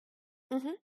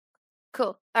Mm-hmm.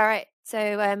 Cool. All right.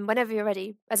 So whenever you're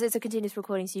ready, as it's a continuous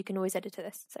recording, so you can always edit to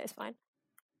this, so it's fine.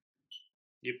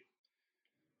 Yep.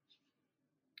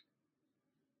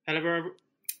 Hello, everyone.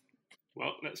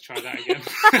 Well, let's try that again.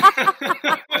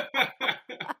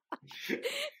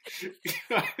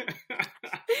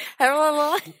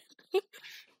 Hello.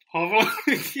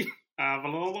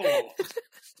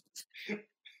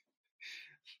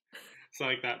 It's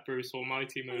like that Bruce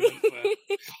Almighty moment where...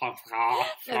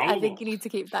 I think you need to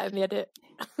keep that in the edit.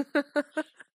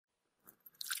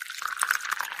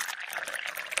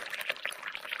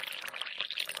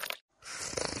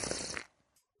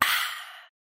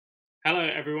 Hello,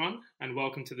 everyone, and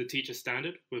welcome to the Teacher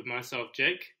Standard with myself,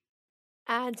 Jake.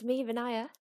 And me, Vinaya.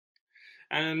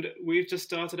 And we've just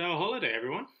started our holiday,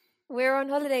 everyone. We're on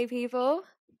holiday, people.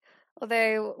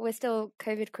 Although we're still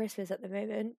COVID Christmas at the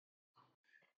moment.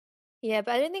 Yeah,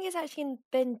 but I don't think it's actually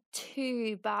been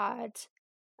too bad.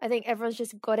 I think everyone's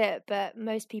just got it, but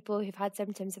most people who've had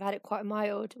symptoms have had it quite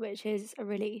mild, which is a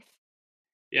relief.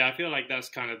 Yeah, I feel like that's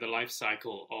kind of the life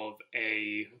cycle of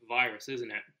a virus, isn't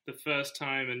it? The first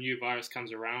time a new virus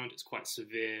comes around, it's quite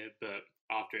severe, but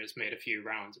after it's made a few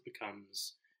rounds, it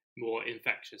becomes more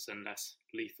infectious and less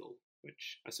lethal,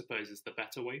 which I suppose is the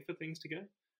better way for things to go.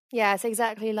 Yeah, it's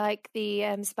exactly like the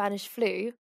Spanish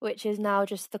flu, which is now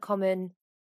just the common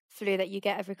flu that you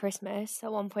get every Christmas.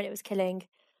 At one point, it was killing,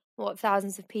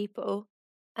 thousands of people,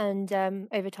 and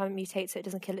over time it mutates so it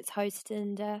doesn't kill its host,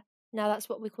 and now that's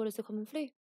what we call as the common flu.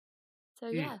 So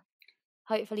yeah,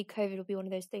 hopefully COVID will be one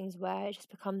of those things where it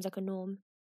just becomes like a norm.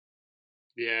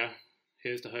 Yeah,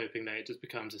 here's to hoping that it just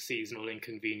becomes a seasonal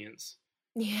inconvenience.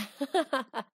 Yeah.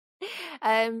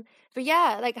 But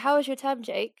yeah, like, how was your term,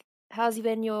 Jake? How's it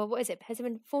been has it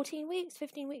been 14 weeks,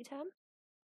 15-week term?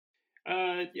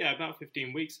 Yeah, about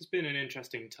 15 weeks. It's been an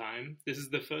interesting time. This is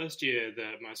the first year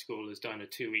that my school has done a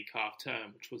 2-week half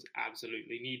term, which was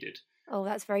absolutely needed. Oh,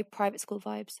 that's very private school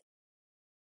vibes.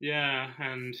 Yeah,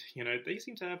 and, they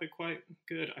seem to have it quite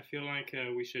good. I feel like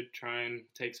we should try and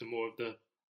take some more of the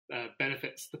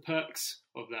benefits, the perks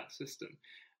of that system.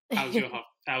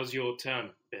 How's your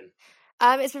term been?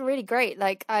 It's been really great.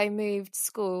 Like, I moved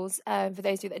schools, for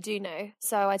those of you that do know.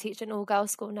 So I teach an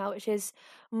all-girls school now, which is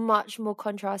much more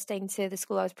contrasting to the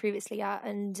school I was previously at.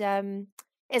 And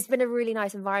it's been a really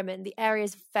nice environment. The area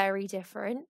is very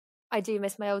different. I do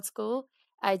miss my old school.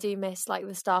 I do miss, like,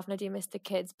 the staff, and I do miss the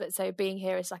kids. But so being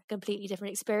here is, like, a completely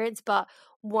different experience, but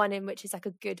one in which is, like,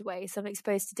 a good way. So I'm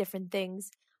exposed to different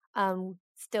things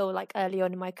still, like, early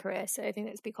on in my career. So I think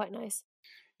that's been quite nice.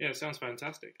 Yeah, it sounds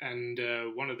fantastic. And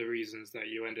one of the reasons that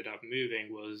you ended up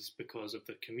moving was because of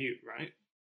the commute, right?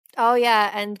 Oh, yeah.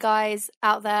 And guys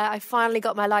out there, I finally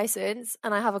got my license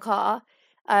and I have a car.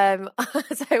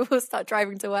 So we'll start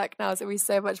driving to work now. So it'll be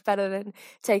so much better than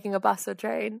taking a bus or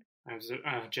train. I'm so,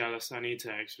 jealous. I need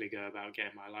to actually go about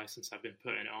getting my license. I've been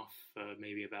putting it off for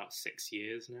maybe about 6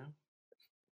 years now.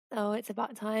 Oh, it's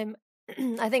about time.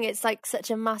 I think it's like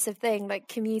such a massive thing, like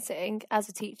commuting as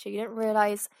a teacher. You don't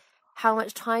realise how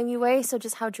much time you waste or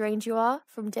just how drained you are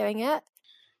from doing it.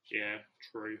 Yeah,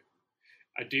 true.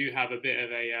 I do have a bit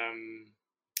of a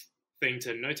thing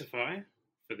to notify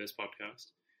for this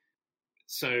podcast.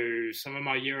 So some of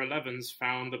my year 11s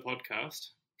found the podcast.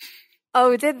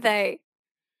 Oh, did they?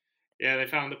 Yeah, they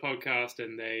found the podcast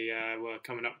and they were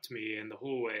coming up to me in the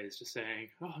hallways just saying,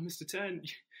 "Oh, Mr. Ten,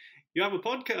 you have a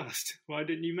podcast. Why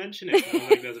didn't you mention it?" And I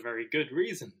think there's a very good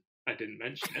reason I didn't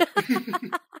mention it.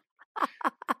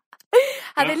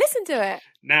 Have they listened to it?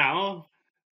 Now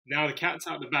the cat's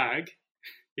out of the bag.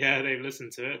 Yeah, they've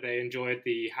listened to it. They enjoyed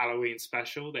the Halloween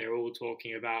special. They were all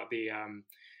talking about the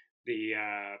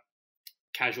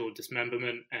casual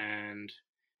dismemberment and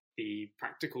the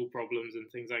practical problems and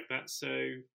things like that.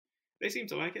 So they seem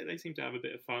to like it. They seem to have a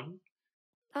bit of fun.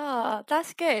 Oh,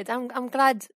 that's good. I'm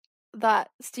glad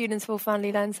that students will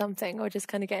finally learn something, or just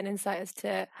kind of get an insight as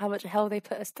to how much hell they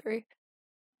put us through.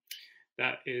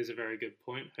 That is a very good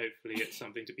point. Hopefully it's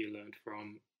something to be learned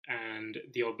from. And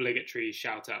the obligatory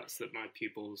shout-outs that my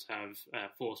pupils have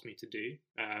forced me to do,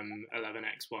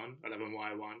 11X1,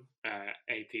 11Y1,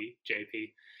 AP,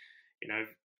 JP.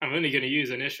 I'm only going to use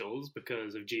initials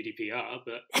because of GDPR,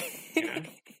 but,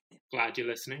 glad you're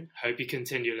listening. Hope you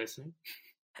continue listening.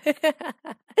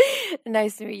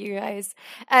 Nice to meet you guys.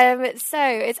 So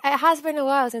it has been a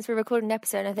while since we recorded an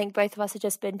episode, and I think both of us have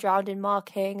just been drowned in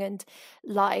marking and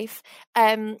life.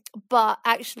 But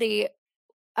actually,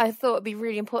 I thought it'd be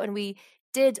really important. We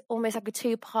did almost like a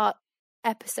 2-part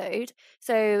episode.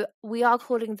 So we are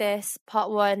calling this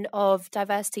part 1 of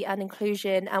diversity and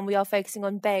inclusion, and we are focusing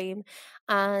on BAME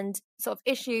and sort of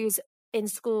issues in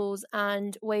schools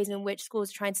and ways in which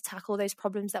schools are trying to tackle those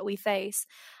problems that we face.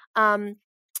 And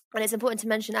it's important to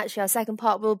mention, actually, our second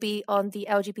part will be on the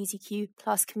LGBTQ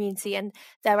plus community and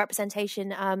their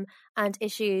representation and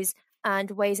issues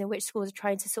and ways in which schools are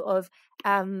trying to sort of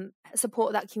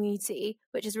support that community,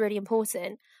 which is really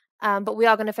important. But we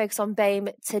are going to focus on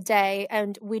BAME today,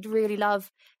 and we'd really love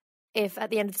if at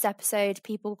the end of this episode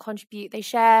people contribute, they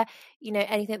share,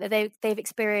 anything that they've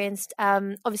experienced.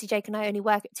 Obviously Jake and I only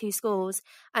work at 2 schools,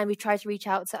 and we try to reach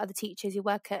out to other teachers who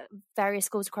work at various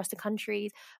schools across the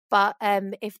country. But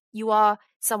if you are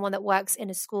someone that works in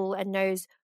a school and knows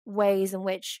ways in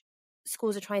which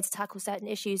schools are trying to tackle certain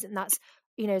issues, and that's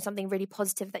something really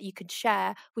positive that you could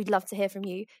share, we'd love to hear from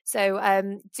you.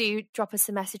 So do drop us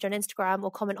a message on Instagram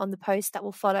or comment on the post that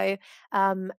will follow,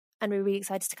 and we're really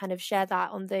excited to kind of share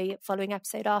that on the following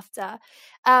episode after.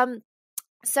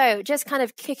 So just kind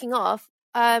of kicking off,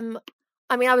 I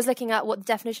was looking at what the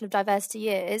definition of diversity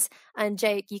is, and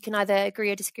Jake, you can either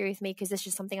agree or disagree with me, because this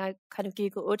is something I kind of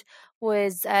Googled,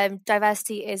 was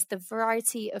diversity is the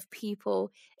variety of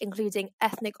people, including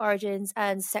ethnic origins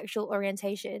and sexual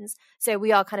orientations. So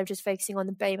we are kind of just focusing on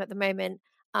the BAME at the moment,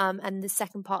 and the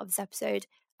second part of this episode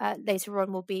later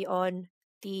on will be on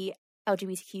the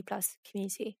LGBTQ plus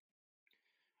community.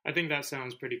 I think that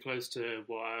sounds pretty close to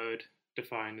what I would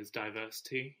define as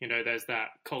diversity. There's that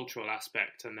cultural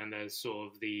aspect, and then there's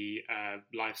sort of the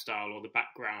lifestyle or the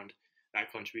background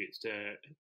that contributes to,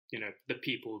 the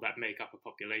people that make up a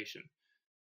population.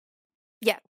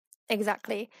 Yeah,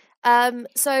 exactly.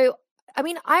 So,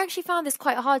 I actually found this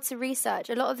quite hard to research.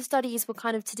 A lot of the studies were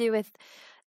kind of to do with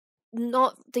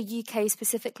not the UK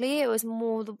specifically. It was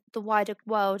more the wider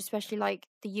world, especially like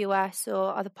the US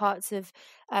or other parts of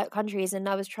countries. And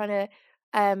I was trying to,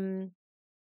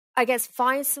 I guess,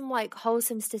 find some like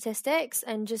wholesome statistics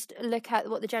and just look at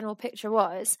what the general picture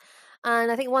was. And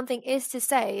I think one thing is to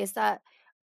say is that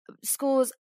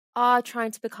schools are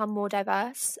trying to become more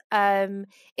diverse. It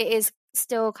is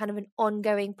still kind of an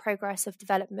ongoing progress of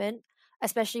development,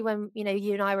 especially when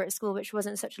you and I were at school, which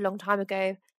wasn't such a long time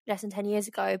ago, less than 10 years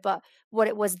ago. But what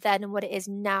it was then and what it is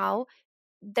now,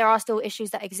 there are still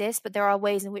issues that exist, but there are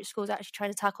ways in which schools are actually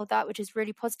trying to tackle that, which is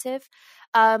really positive.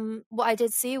 What I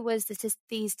did see was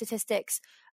these statistics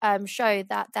show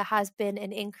that there has been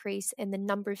an increase in the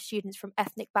number of students from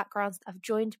ethnic backgrounds that have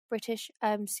joined British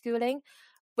schooling,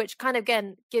 which kind of,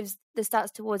 again, gives the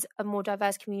stats towards a more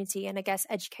diverse community, and I guess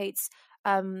educates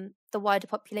the wider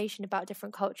population about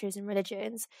different cultures and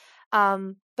religions.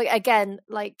 But again,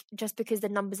 like, just because the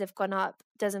numbers have gone up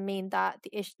doesn't mean that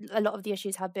a lot of the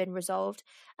issues have been resolved,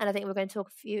 and I think we're going to talk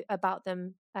a few about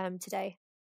them today.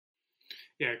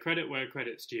 Yeah, credit where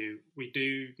credit's due. We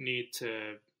do need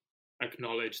to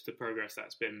acknowledge the progress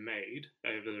that's been made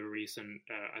over the recent,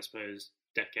 I suppose,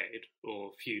 decade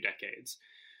or few decades.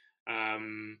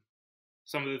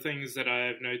 Some of the things that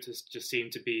I've noticed just seem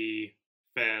to be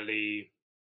fairly,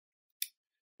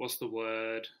 what's the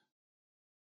word?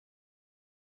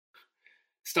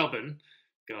 Stubborn.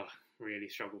 God, really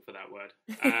struggle for that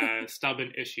word.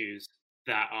 Stubborn issues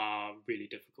that are really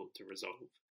difficult to resolve.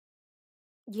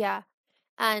 Yeah.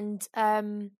 And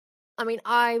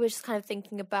I was just kind of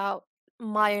thinking about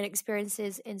my own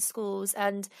experiences in schools,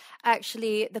 and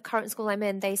actually the current school I'm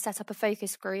in, they set up a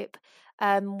focus group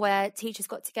where teachers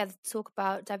got together to talk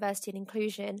about diversity and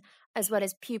inclusion, as well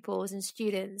as pupils and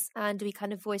students, and we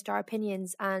kind of voiced our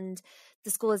opinions, and the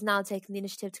school has now taken the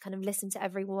initiative to kind of listen to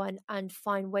everyone and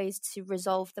find ways to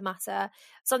resolve the matter.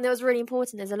 Something that was really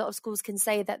important is a lot of schools can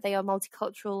say that they are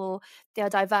multicultural or they are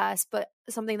diverse, but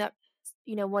something that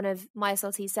one of my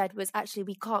SLTs said was, actually,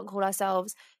 we can't call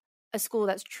ourselves a school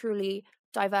that's truly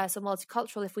diverse or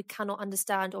multicultural if we cannot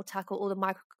understand or tackle all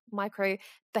the micro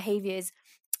behaviors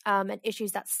and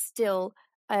issues that still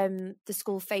the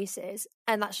school faces.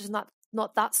 And that's just not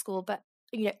that school, but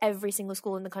every single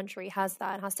school in the country has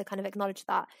that and has to kind of acknowledge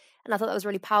that. And I thought that was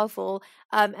really powerful,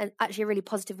 and actually a really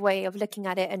positive way of looking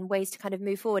at it, and ways to kind of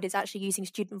move forward is actually using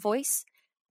student voice.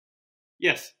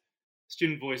 Yes,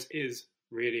 student voice is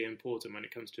really important when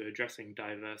it comes to addressing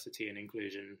diversity and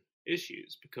inclusion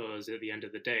issues, because at the end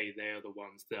of the day, they are the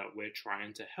ones that we're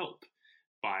trying to help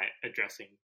by addressing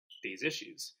these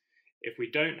issues. If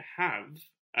we don't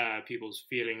have people's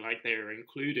feeling like they are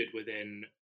included within,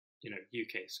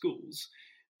 UK schools,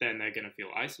 then they're going to feel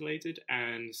isolated.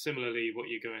 And similarly, what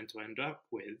you're going to end up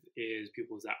with is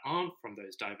pupils that aren't from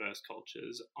those diverse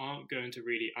cultures aren't going to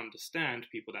really understand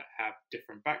people that have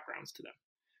different backgrounds to them,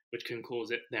 which can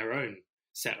cause it their own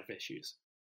set of issues.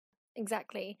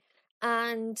 Exactly.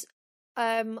 And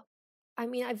I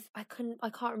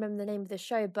can't remember the name of the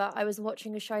show, but I was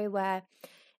watching a show where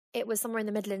it was somewhere in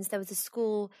the Midlands. There was a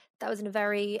school that was in a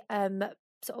very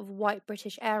sort of white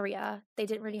British area. They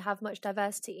didn't really have much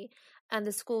diversity, and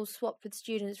the school swapped with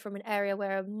students from an area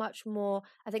where a much more,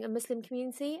 I think, a Muslim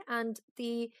community, and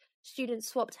the students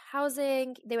swapped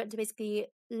housing. They went to basically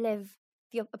live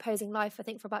the opposing life, I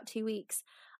think, for about 2 weeks.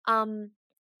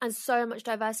 And so much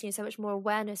diversity and so much more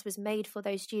awareness was made for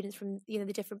those students from, you know,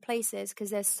 the different places,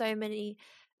 because there's so many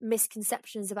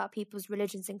misconceptions about people's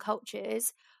religions and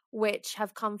cultures which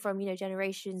have come from, you know,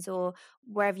 generations or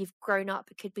wherever you've grown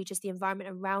up. It could be just the environment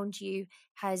around you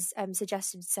has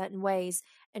suggested certain ways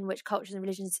in which cultures and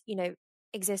religions, you know,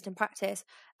 exist and practice,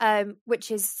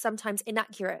 which is sometimes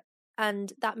inaccurate,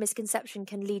 and that misconception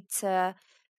can lead to,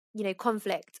 you know,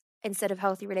 conflict instead of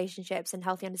healthy relationships and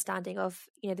healthy understanding of,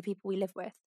 you know, the people we live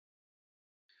with.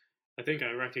 I think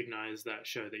I recognize that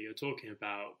show that you're talking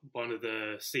about. One of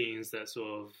the scenes that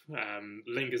sort of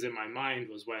lingers in my mind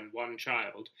was when one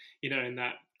child, you know, in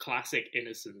that classic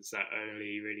innocence that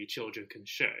only really children can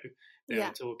show, they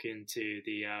were talking to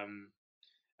the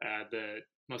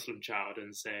Muslim child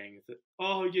and saying that,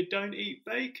 "Oh, you don't eat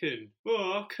bacon.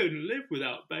 Oh, I couldn't live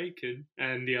without bacon."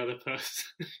 And the other person,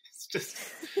 it's just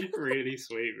really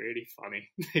sweet, really funny.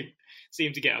 They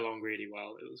seemed to get along really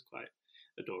well. It was quite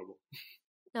adorable.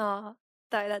 Oh,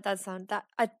 that does sound that.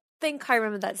 I think I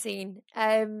remember that scene.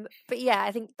 But yeah,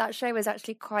 I think that show was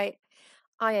actually quite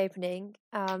eye-opening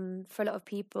for a lot of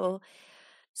people.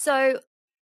 So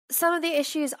some of the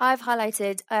issues I've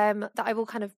highlighted that I will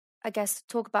kind of, I guess,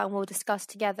 talk about and we'll discuss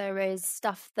together is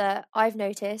stuff that I've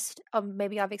noticed,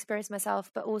 maybe I've experienced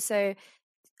myself, but also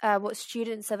what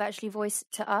students have actually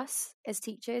voiced to us as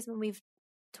teachers when we've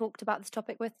talked about this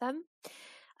topic with them.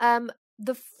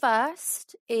 The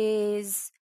first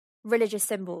is religious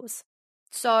symbols.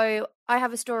 So I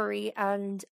have a story,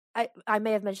 and I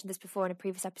may have mentioned this before in a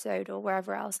previous episode or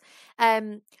wherever else.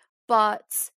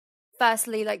 But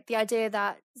firstly, like the idea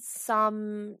that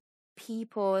some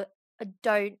people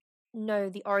don't know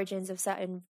the origins of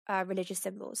certain religious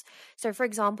symbols. So, for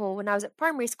example, when I was at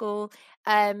primary school,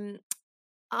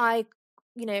 I,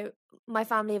 you know, my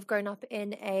family have grown up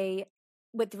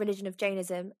with the religion of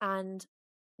Jainism, and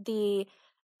the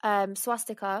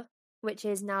swastika, which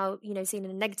is now, you know, seen in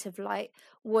a negative light,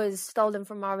 was stolen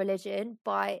from our religion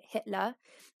by Hitler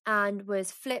and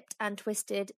was flipped and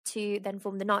twisted to then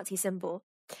form the Nazi symbol.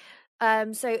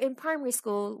 So in primary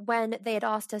school, when they had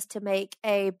asked us to make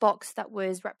a box that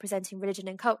was representing religion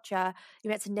and culture,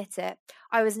 you had to knit it.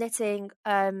 I was knitting,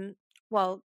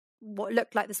 well, what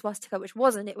looked like the swastika, which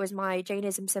wasn't. It was my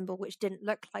Jainism symbol, which didn't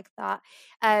look like that.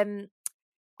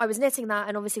 I was knitting that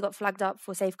and obviously got flagged up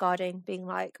for safeguarding, being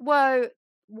like, whoa,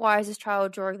 why is this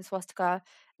child drawing the swastika?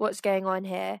 What's going on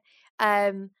here?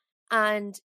 And,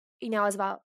 you know, I was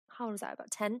about, how old was I?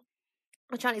 About 10.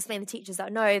 I was trying to explain to the teachers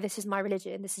that, no, this is my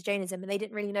religion, this is Jainism. And they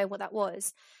didn't really know what that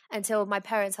was until my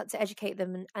parents had to educate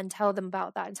them and tell them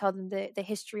about that and tell them the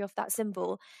history of that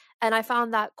symbol. And I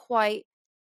found that quite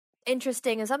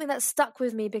interesting and something that stuck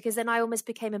with me, because then I almost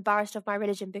became embarrassed of my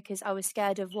religion because I was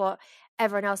scared of what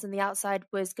everyone else on the outside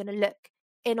was going to look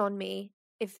in on me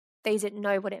if they didn't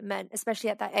know what it meant, especially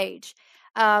at that age.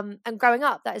 And growing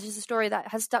up, that is just a story that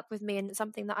has stuck with me, and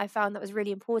something that I found that was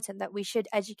really important, that we should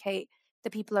educate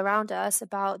the people around us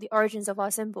about the origins of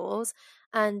our symbols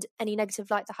and any negative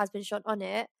light that has been shone on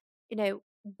it, you know,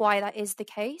 why that is the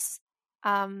case.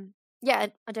 Yeah,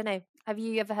 I don't know. Have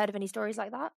you ever heard of any stories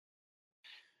like that?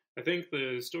 I think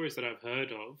the stories that I've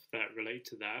heard of that relate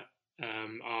to that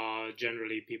are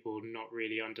generally people not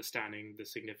really understanding the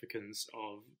significance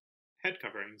of head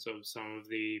coverings of some of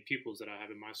the pupils that I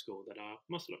have in my school that are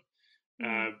Muslim.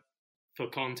 For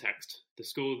context, the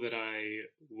school that I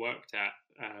worked at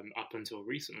up until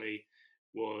recently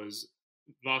was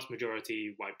vast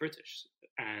majority white British,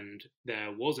 and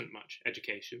there wasn't much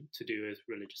education to do with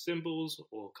religious symbols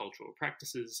or cultural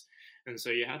practices. And so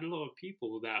you had a lot of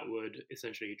people that would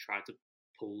essentially try to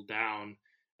pull down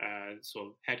sort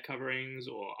of head coverings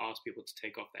or ask people to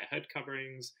take off their head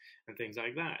coverings and things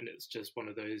like that. And it's just one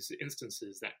of those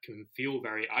instances that can feel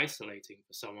very isolating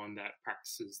for someone that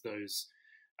practices those,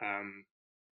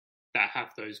 that have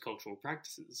those cultural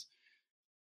practices.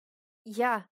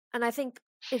 Yeah, and I think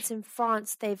it's in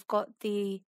France they've got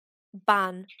the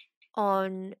ban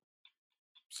on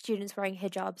students wearing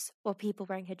hijabs or people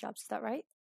wearing hijabs. Is that right?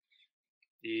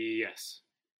 Yes.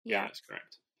 Yeah, Yeah. that's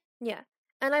correct. Yeah.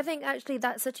 And I think actually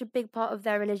that's such a big part of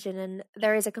their religion, and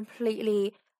there is a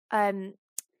completely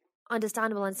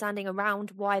understandable understanding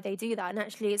around why they do that. And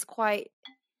actually it's quite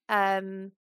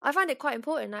I find it quite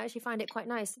important. I actually find it quite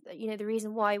nice. You know, the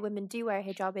reason why women do wear a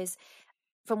hijab is,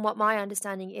 from what my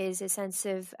understanding is, a sense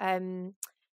of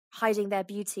hiding their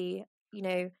beauty, you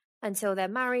know, until they're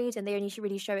married, and they only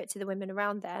really show it to the women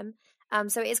around them.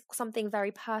 So it is something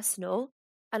very personal,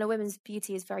 and a woman's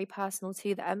beauty is very personal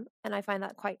to them. And I find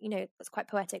that quite, it's quite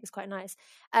poetic. It's quite nice.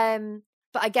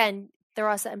 But again, there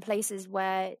are certain places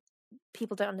where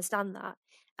people don't understand that,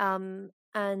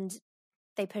 and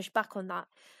they push back on that.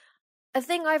 A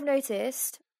thing I've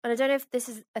noticed, and I don't know if this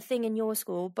is a thing in your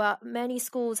school, but many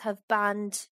schools have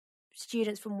banned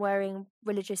students from wearing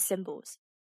religious symbols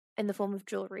in the form of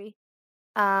jewelry.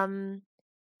 And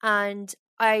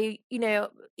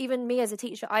even me as a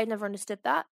teacher, I never understood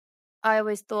that. I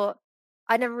always thought,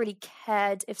 I never really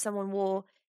cared if someone wore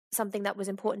something that was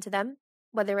important to them,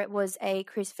 whether it was a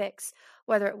crucifix,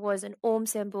 whether it was an Orm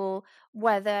symbol,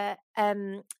 whether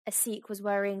a Sikh was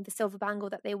wearing the silver bangle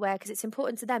that they wear, because it's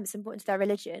important to them, it's important to their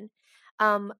religion.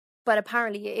 But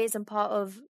apparently it isn't part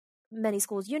of many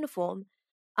schools' uniform.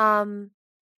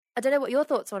 I don't know what your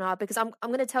thoughts on are, because I'm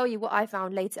going to tell you what I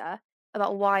found later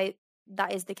about why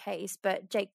that is the case. But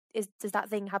Jake, does that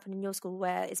thing happen in your school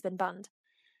where it's been banned?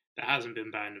 That hasn't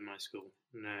been banned in my school.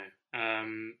 No.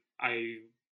 I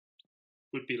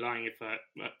would be lying if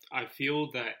I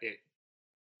feel that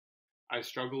I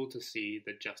struggle to see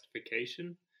the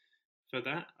justification for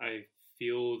that. I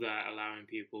feel that allowing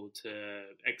people to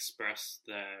express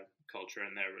their culture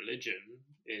and their religion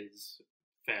is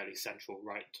fairly central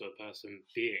right to a person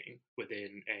being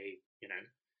within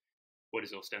what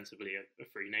is ostensibly a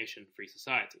free nation, free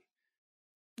society.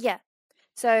 Yeah.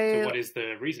 So what is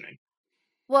the reasoning?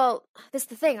 Well, this is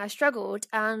the thing. I struggled,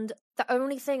 and the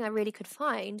only thing I really could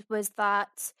find was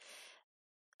that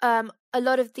a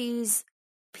lot of these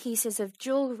pieces of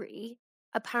jewelry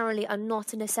apparently are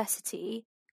not a necessity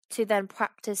to then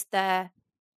practice their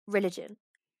religion.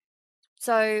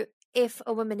 So if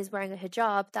a woman is wearing a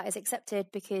hijab, that is accepted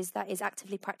because that is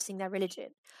actively practicing their religion.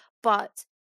 But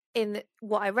in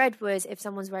what I read was, if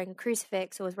someone's wearing a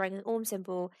crucifix or is wearing an Orm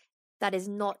symbol, that is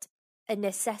not a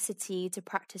necessity to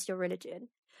practice your religion.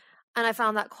 And I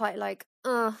found that quite like,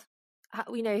 who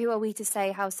are we to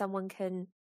say how someone can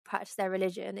practice their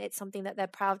religion? It's something that they're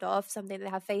proud of, something they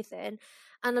have faith in.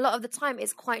 And a lot of the time,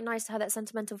 it's quite nice to have that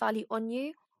sentimental value on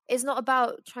you. It's not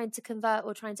about trying to convert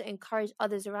or trying to encourage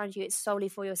others around you. It's solely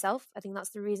for yourself. I think that's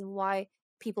the reason why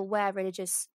people wear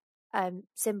religious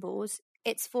symbols.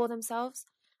 It's for themselves.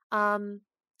 So,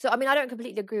 I mean, I don't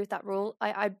completely agree with that rule.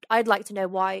 I'd like to know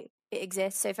why it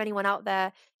exists. So if anyone out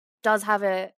there does have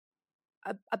a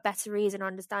better reason or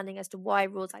understanding as to why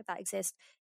rules like that exist,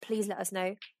 please let us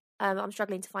know. I'm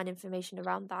struggling to find information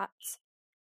around that.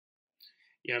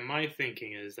 Yeah, my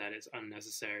thinking is that it's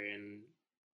unnecessary, and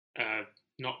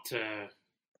not to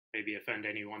maybe offend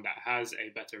anyone that has a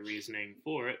better reasoning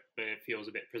for it, but it feels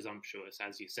a bit presumptuous,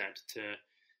 as you said, to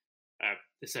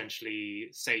essentially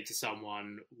say to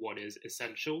someone what is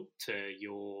essential to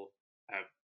your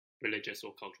religious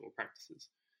or cultural practices.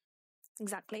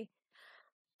 Exactly.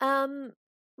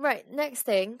 Right, next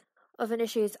thing of an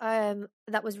issue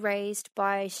that was raised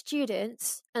by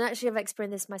students, and actually I've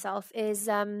experienced this myself, is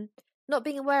not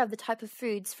being aware of the type of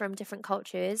foods from different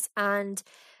cultures, and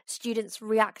students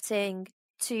reacting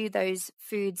to those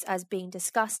foods as being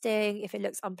disgusting if it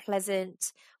looks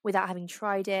unpleasant without having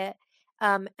tried it,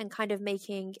 and kind of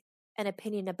making an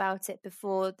opinion about it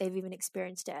before they've even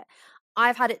experienced it.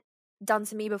 I've had it done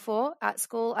to me before at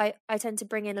school. I tend to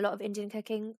bring in a lot of Indian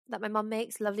cooking that my mum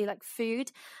makes, lovely like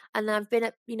food, and then I've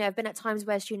been at times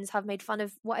where students have made fun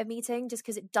of what I'm eating just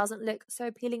because it doesn't look so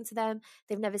appealing to them.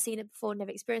 They've never seen it before,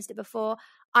 never experienced it before.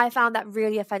 I found that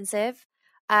really offensive.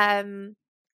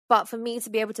 But for me to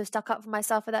be able to stuck up for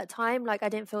myself at that time, like I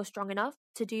didn't feel strong enough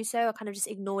to do so. I kind of just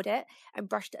ignored it and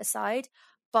brushed it aside.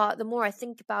 But the more I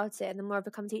think about it and the more I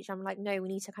become a teacher, I'm like, no, we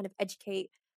need to kind of educate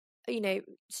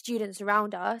students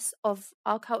around us of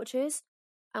our cultures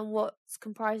and what's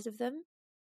comprised of them.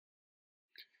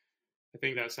 I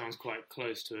think that sounds quite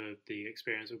close to the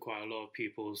experience of quite a lot of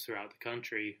peoples throughout the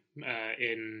country,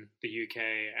 in the UK,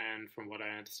 and from what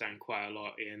I understand, quite a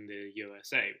lot in the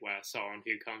USA, where someone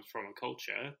who comes from a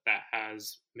culture that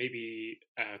has maybe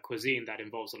a cuisine that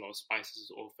involves a lot of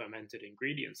spices or fermented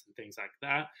ingredients and things like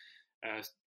that,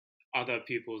 other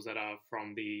peoples that are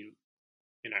from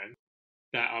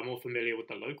that are more familiar with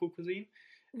the local cuisine,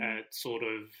 sort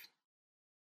of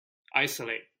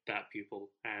isolate that people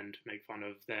and make fun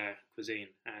of their cuisine.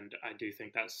 And I do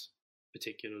think that's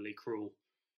particularly cruel.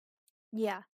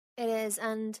 Yeah, it is.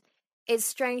 And it's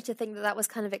strange to think that that was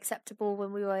kind of acceptable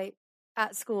when we were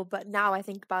at school, but now I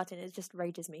think about it, it just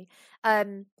rages me.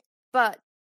 But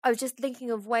I was just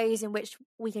thinking of ways in which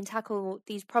we can tackle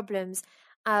these problems.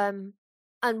 And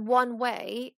one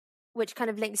way, which kind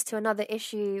of links to another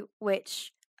issue,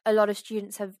 which a lot of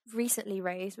students have recently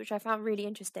raised, which I found really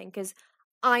interesting because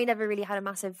I never really had a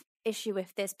massive issue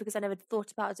with this because I never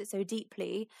thought about it so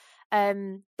deeply.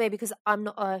 Maybe because I'm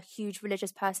not a huge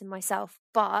religious person myself,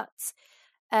 but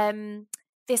um,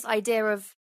 this idea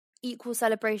of equal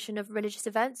celebration of religious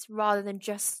events rather than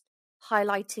just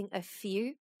highlighting a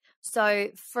few. So,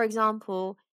 for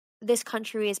example, this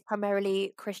country is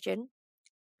primarily Christian.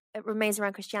 It remains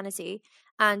around Christianity,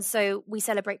 and so we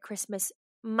celebrate Christmas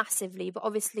massively. But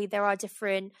obviously, there are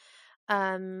different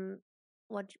um,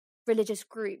 what religious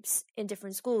groups in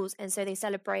different schools, and so they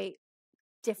celebrate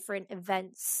different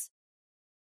events.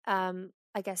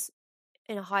 I guess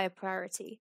in a higher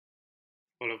priority.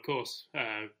 Well, of course,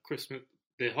 Christmas,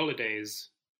 the holidays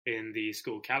in the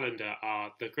school calendar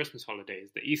are the Christmas holidays,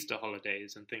 the Easter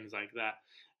holidays, and things like that.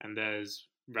 And there's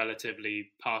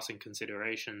relatively passing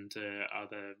consideration to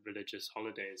other religious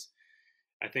holidays.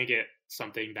 I think it's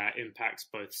something that impacts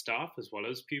both staff as well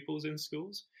as pupils in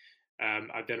schools.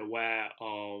 I've been aware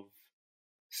of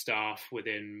staff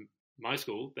within my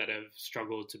school that have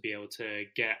struggled to be able to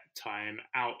get time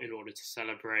out in order to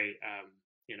celebrate,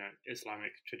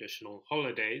 Islamic traditional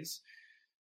holidays,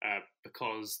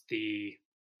 because the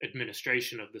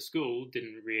administration of the school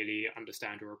didn't really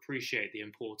understand or appreciate the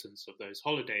importance of those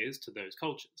holidays to those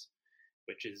cultures,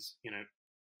 which is,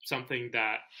 something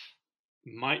that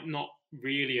might not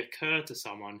really occur to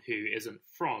someone who isn't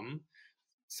from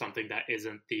something that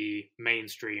isn't the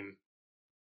mainstream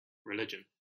religion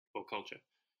or culture.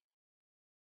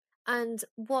 And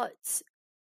what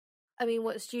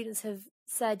students have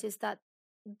said is that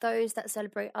those that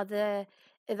celebrate other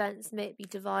events, may it be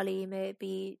Diwali, may it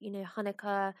be,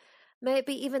 Hanukkah, may it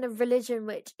be even a religion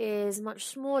which is much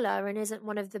smaller and isn't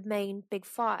one of the main big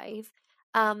five,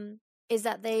 is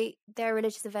that their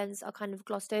religious events are kind of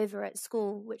glossed over at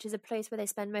school, which is a place where they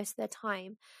spend most of their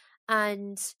time.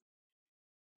 And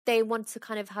they want to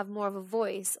kind of have more of a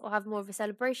voice or have more of a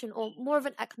celebration or more of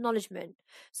an acknowledgement.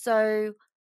 So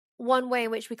one way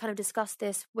in which we kind of discuss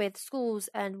this with schools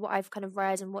and what I've kind of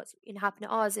read and what's happened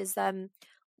at ours is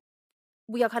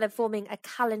we are kind of forming a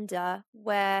calendar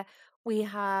where we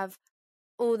have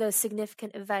all the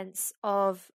significant events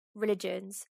of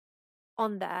religions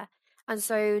on there. And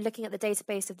so looking at the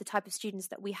database of the type of students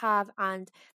that we have and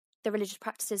the religious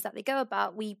practices that they go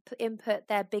about, we input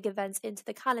their big events into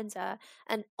the calendar.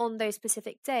 And on those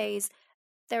specific days,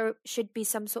 there should be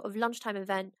some sort of lunchtime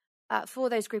event for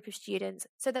those group of students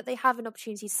so that they have an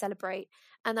opportunity to celebrate,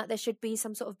 and that there should be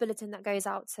some sort of bulletin that goes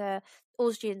out to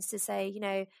all students to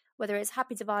say, whether it's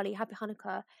Happy Diwali, Happy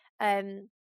Hanukkah, Eid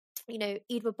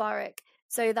Mubarak,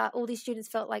 so that all these students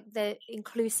felt like they're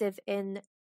inclusive in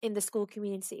the school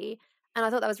community. And I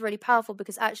thought that was really powerful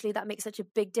because actually that makes such a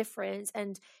big difference,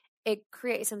 and it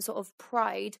creates some sort of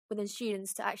pride within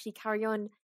students to actually carry on,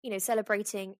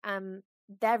 celebrating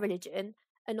their religion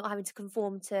and not having to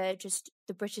conform to just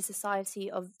the British society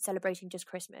of celebrating just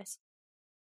Christmas.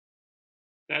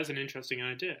 That is an interesting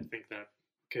idea. I think that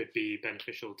could be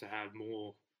beneficial to have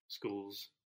more schools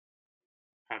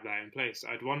have that in place.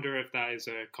 I'd wonder if that is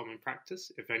a common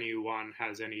practice, if anyone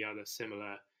has any other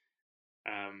similar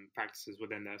practices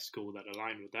within their school that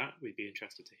align with that. We'd be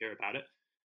interested to hear about it.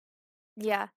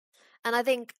 Yeah. And I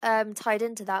think tied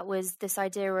into that was this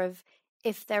idea of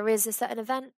if there is a certain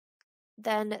event,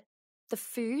 then the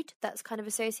food that's kind of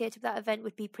associated with that event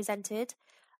would be presented.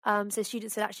 So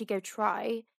students would actually go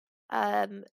try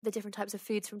the different types of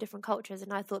foods from different cultures.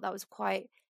 And I thought that's quite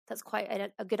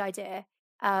a good idea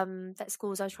that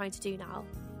schools are trying to do now.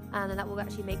 And that will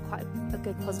actually make quite a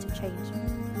good positive change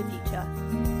in the future.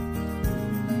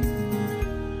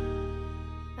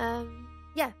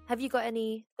 Yeah, have you got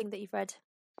anything that you've read?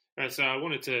 So I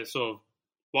wanted to sort of,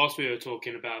 whilst we were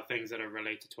talking about things that are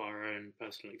related to our own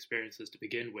personal experiences to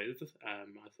begin with,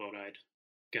 I thought I'd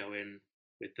go in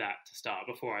with that to start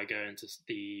before I go into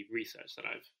the research that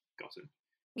I've gotten.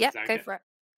 Yeah, go for it.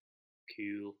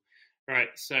 Cool. All right,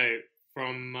 so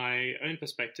from my own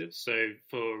perspective, so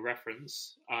for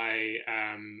reference, I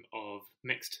am of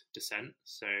mixed descent.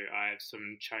 So I have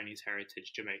some Chinese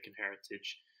heritage, Jamaican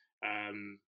heritage,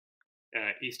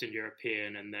 Eastern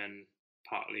European, and then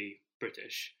partly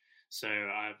British. So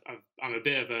I'm a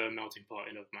bit of a melting pot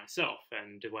in of myself.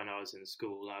 And when I was in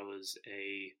school, I was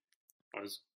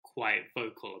quite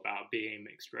vocal about being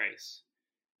mixed race.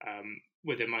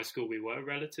 Within my school, we were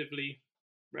relatively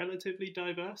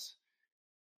diverse.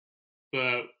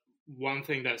 But one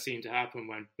thing that seemed to happen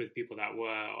with people that were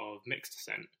of mixed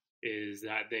descent is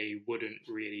that they wouldn't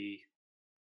really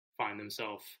find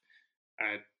themselves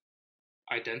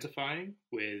identifying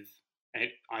with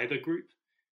either group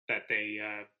that they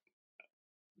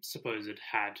supposed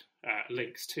had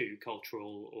links to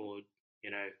cultural or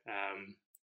you know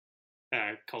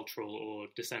cultural or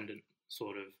descendant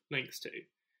sort of links to.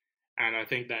 And I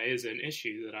think that is an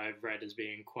issue that I've read as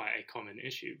being quite a common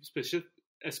issue,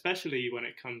 especially when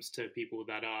it comes to people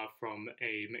that are from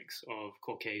a mix of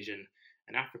Caucasian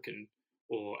and African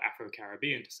or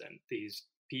Afro-Caribbean descent. These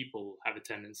people have a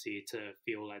tendency to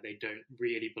feel like they don't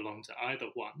really belong to either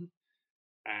one.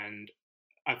 And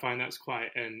I find that's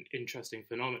quite an interesting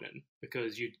phenomenon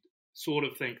because you sort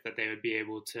of think that they would be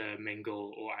able to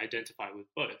mingle or identify with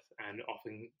both. And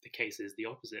often the case is the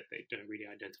opposite. They don't really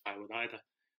identify with either.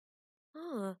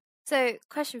 Oh, so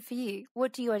question for you: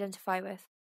 what do you identify with?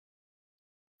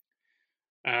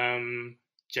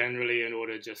 Generally, in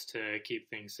order just to keep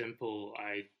things simple,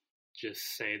 I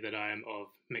just say that I am of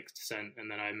mixed descent, and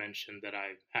then I mention that I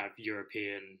have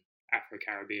European,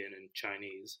 Afro-Caribbean, and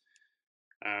Chinese.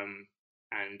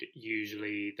 And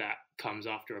usually that comes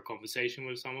after a conversation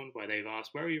with someone where they've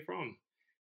asked, "Where are you from?"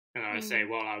 And I say,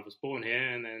 "Well, I was born here."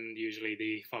 And then usually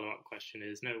the follow-up question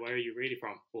is, "No, where are you really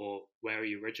from?" Or "Where are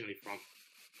you originally from?"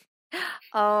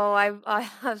 Oh, I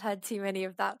have had too many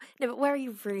of that. No, but where are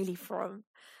you really from?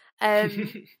 What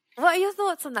are your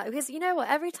thoughts on that? Because you know what,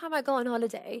 every time I go on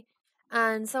holiday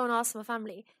and someone asks my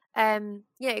family,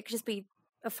 it could just be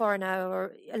a foreigner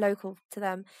or a local to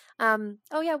them.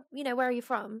 Oh yeah, where are you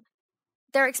from?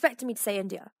 They're expecting me to say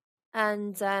India,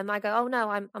 and I go, oh no,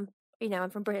 I'm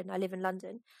from Britain. I live in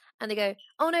London, and they go,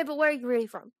 oh no, but where are you really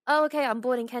from? Oh okay, I'm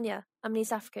born in Kenya. I'm an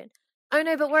East African. Oh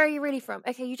no, but where are you really from?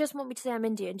 Okay, you just want me to say I'm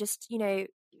Indian, just I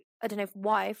don't know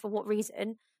why, for what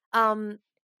reason.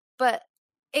 But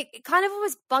it kind of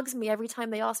always bugs me every time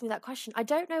they ask me that question. I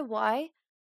don't know why.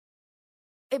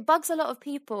 It bugs a lot of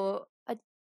people. I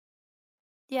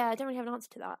don't really have an answer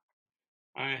to that.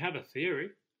 I have a theory.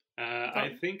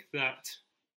 I think that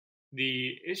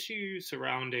the issue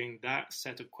surrounding that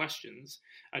set of questions,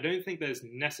 I don't think there's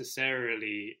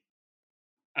necessarily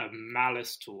a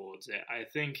malice towards it. I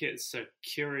think it's a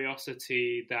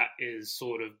curiosity that is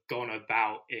sort of gone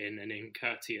about in an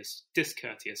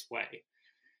discourteous way.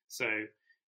 So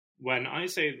when I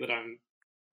say that I'm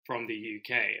from the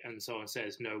UK and someone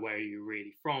says, "No, where are you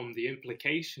really from?" the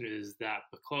implication is that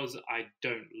because I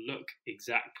don't look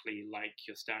exactly like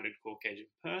your standard Caucasian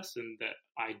person, that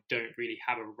I don't really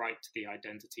have a right to the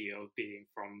identity of being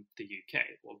from the UK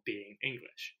or being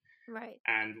English. Right.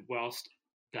 And whilst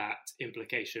that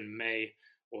implication may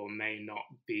or may not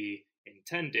be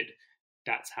intended,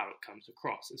 that's how it comes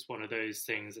across. It's one of those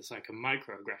things that's like a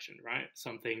microaggression, right?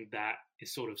 Something that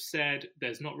is sort of said,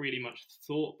 there's not really much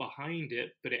thought behind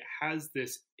it, but it has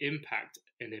this impact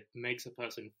and it makes a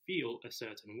person feel a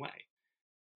certain way.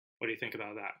 What do you think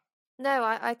about that? No,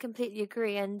 I completely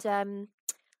agree. And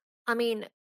I mean,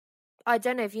 I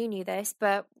don't know if you knew this,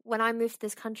 but when I moved to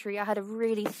this country, I had a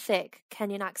really thick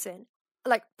Kenyan accent,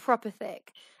 like proper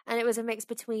thick. And it was a mix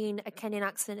between a Kenyan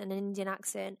accent and an Indian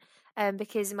accent,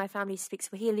 because my family speaks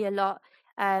Swahili a lot,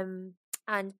 and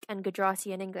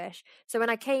Gujarati and English. So when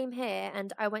I came here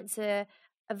and I went to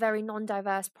a very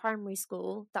non-diverse primary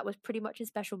school that was pretty much in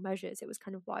special measures, it was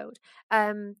kind of wild.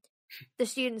 The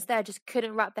students there just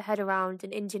couldn't wrap their head around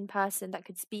an Indian person that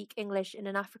could speak English in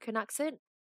an African accent.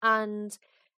 And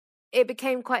it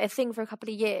became quite a thing for a couple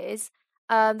of years.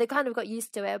 They kind of got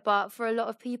used to it, but for a lot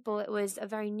of people, it was a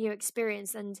very new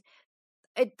experience. And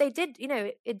it did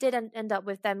end up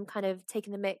with them kind of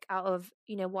taking the mick out of,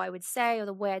 what I would say or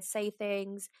the way I'd say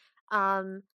things.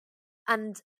 And,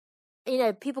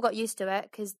 people got used to it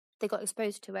because they got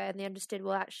exposed to it and they understood,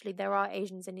 well, actually, there are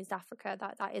Asians in East Africa,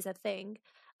 that is a thing.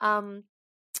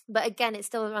 But again, it's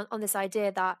still on this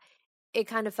idea that it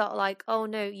kind of felt like, oh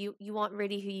no, you aren't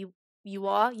really who you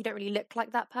are. You don't really look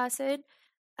like that person.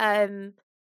 And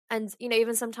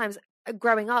even sometimes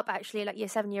growing up, actually, like year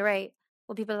 7, year 8,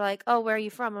 when people are like, oh, where are you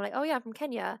from? I'm like, oh yeah, I'm from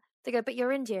Kenya. They go, but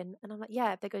you're Indian. And I'm like,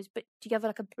 yeah. They goes, but do you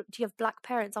have black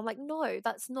parents? I'm like, no,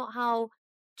 that's not how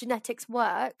genetics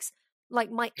works.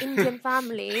 Like my Indian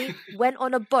family went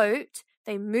on a boat,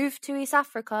 they moved to East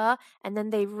Africa, and then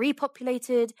they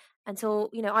repopulated until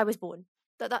I was born.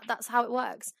 That's how it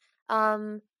works.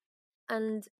 And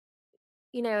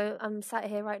I'm sat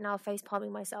here right now face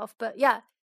palming myself, but yeah,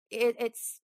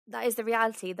 that is the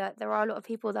reality, that there are a lot of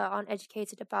people that aren't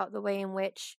educated about the way in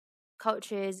which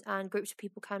cultures and groups of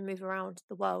people can move around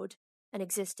the world and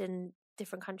exist in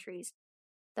different countries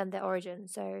than their origin.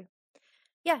 So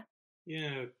yeah.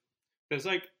 There's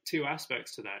like two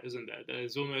aspects to that, isn't there?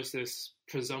 There's almost this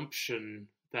presumption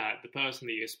that the person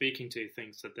that you're speaking to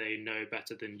thinks that they know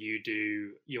better than you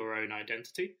do your own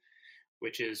identity,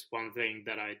 which is one thing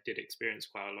that I did experience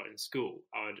quite a lot in school.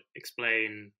 I would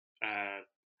explain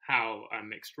how I'm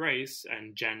mixed race,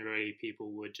 and generally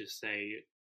people would just say,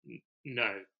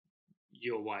 no,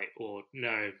 you're white, or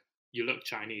no, you look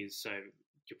Chinese, so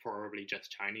you're probably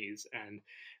just Chinese. And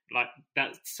like,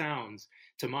 that sounds,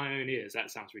 to my own ears, that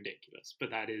sounds ridiculous,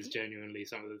 but that is genuinely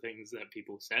some of the things that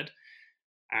people said.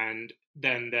 And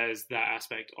then there's that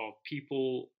aspect of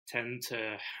people tend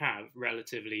to have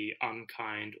relatively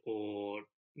unkind or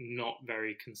not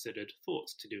very considered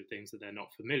thoughts to do things that they're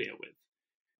not familiar with.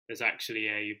 There's actually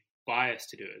a bias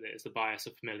to do it. It's the bias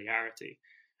of familiarity.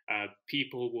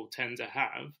 People will tend to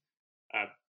have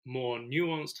more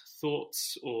nuanced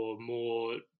thoughts, or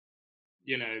more,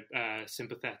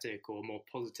 sympathetic or more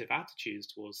positive attitudes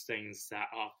towards things that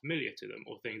are familiar to them,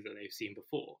 or things that they've seen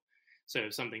before. So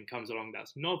if something comes along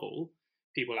that's novel,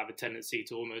 people have a tendency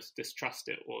to almost distrust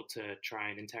it, or to try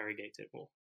and interrogate it more.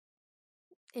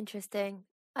 Interesting.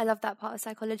 I love that part of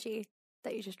psychology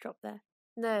that you just dropped there.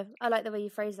 No, I like the way you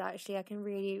phrase that. Actually, I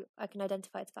can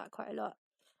identify to that quite a lot.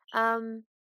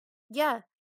 Yeah.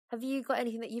 Have you got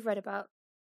anything that you've read about?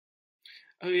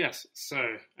 Oh yes.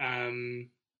 So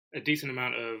a decent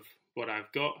amount of what I've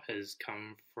got has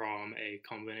come from a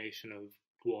combination of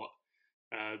what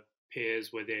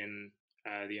peers within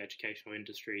the educational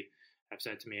industry have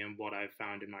said to me, and what I've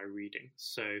found in my reading.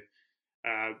 So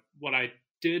what I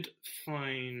did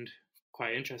find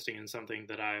quite interesting, and something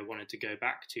that I wanted to go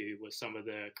back to, was some of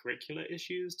the curricular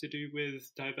issues to do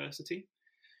with diversity.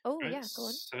 Oh, Right? yeah, go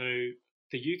on. So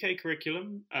the UK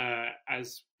curriculum,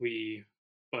 as we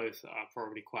both are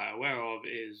probably quite aware of,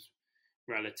 is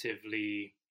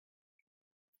relatively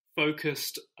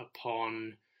focused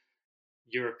upon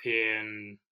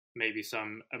European, maybe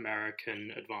some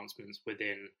American advancements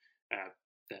within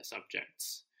their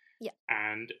subjects. Yeah.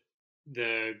 And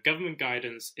the government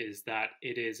guidance is that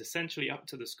it is essentially up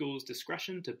to the school's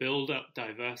discretion to build up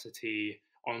diversity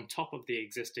on top of the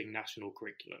existing national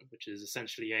curriculum, which is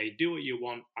essentially a do what you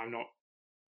want. I'm not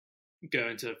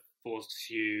going to force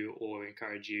you or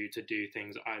encourage you to do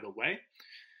things either way.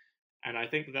 And I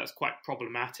think that that's quite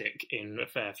problematic in a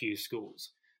fair few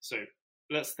schools. So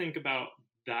let's think about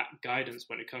that guidance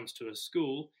when it comes to a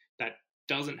school that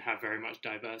doesn't have very much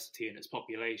diversity in its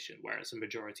population, where it's a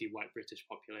majority white British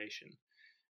population.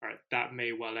 Right? That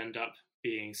may well end up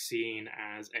being seen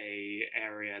as an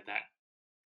area that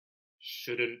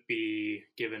shouldn't be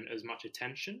given as much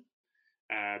attention.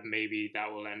 Maybe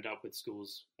that will end up with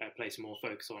schools placing more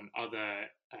focus on other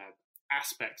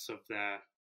aspects of their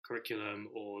curriculum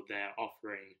or their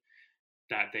offering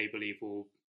that they believe will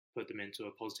put them into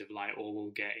a positive light, or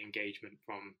will get engagement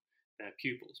from their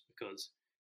pupils. Because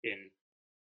in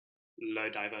low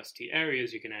diversity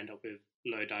areas, you can end up with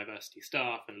low diversity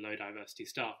staff, and low diversity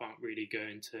staff aren't really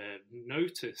going to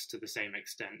notice to the same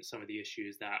extent some of the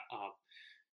issues that are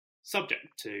subject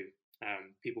to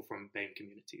people from BAME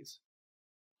communities.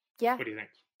 Yeah. What do you think?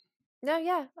 No,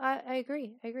 yeah, I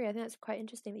agree. I think that's quite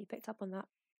interesting that you picked up on that.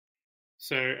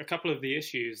 So a couple of the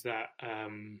issues that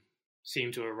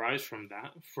seem to arise from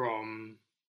that, from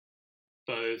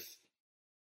both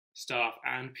staff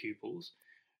and pupils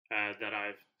that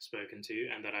I've spoken to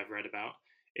and that I've read about,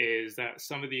 is that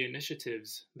some of the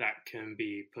initiatives that can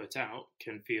be put out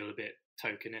can feel a bit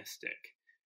tokenistic,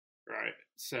 right?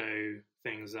 So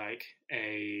things like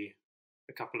a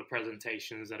couple of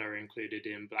presentations that are included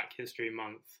in Black History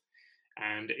Month,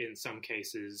 and in some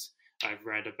cases I've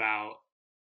read about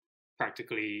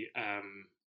practically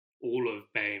all of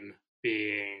BAME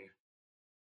being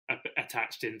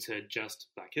attached into just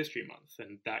Black History Month,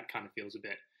 and that kind of feels a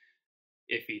bit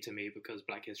iffy to me, because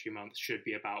Black History Month should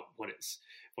be about what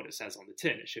it says on the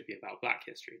tin. It should be about Black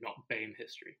history, not BAME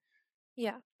history.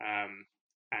 Yeah.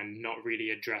 And not really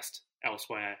addressed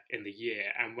elsewhere in the year.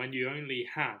 And when you only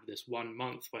have this 1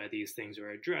 month where these things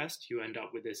are addressed, you end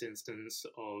up with this instance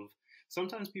of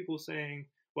sometimes people saying,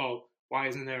 well, why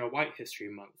isn't there a White History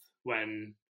Month?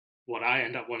 When what I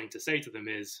end up wanting to say to them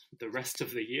is, the rest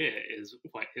of the year is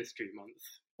White History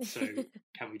Month. So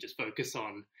can we just focus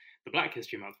on the Black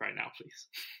History Month right now, please?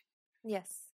 Yes.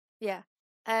 Yeah.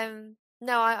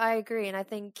 No, I agree. And I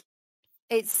think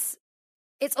it's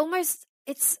almost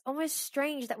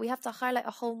strange that we have to highlight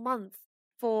a whole month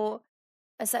for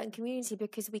a certain community,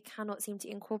 because we cannot seem to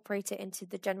incorporate it into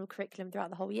the general curriculum throughout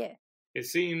the whole year. It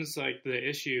seems like the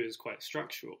issue is quite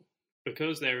structural,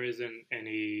 because there isn't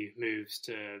any moves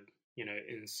to,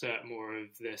 insert more of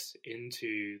this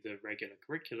into the regular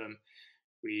curriculum.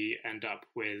 We end up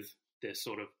with this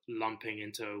sort of lumping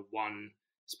into one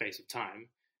space of time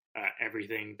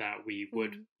everything that we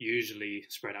would usually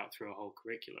spread out through a whole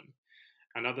curriculum.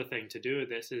 Another thing to do with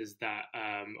this is that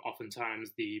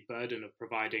oftentimes the burden of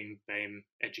providing BAME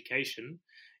education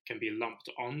can be lumped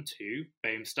onto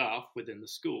BAME staff within the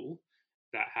school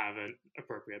that have an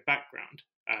appropriate background.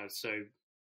 So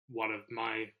one of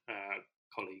my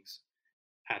colleagues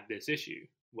had this issue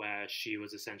where she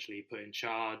was essentially put in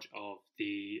charge of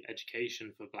the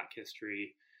education for Black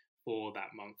history for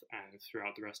that month and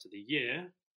throughout the rest of the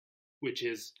year, which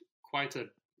is quite a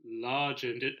large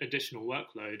additional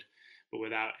workload, but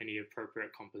without any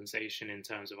appropriate compensation in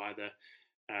terms of either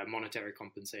monetary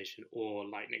compensation or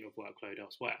lightening of workload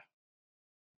elsewhere.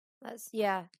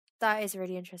 That is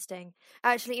really interesting.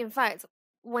 Actually, in fact,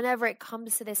 whenever it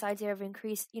comes to this idea of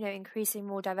increasing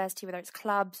more diversity, whether it's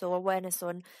clubs or awareness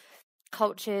on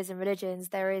cultures and religions,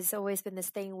 there has always been this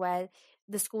thing where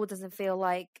the school doesn't feel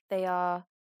like they are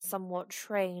somewhat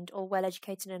trained or well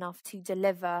educated enough to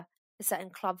deliver a certain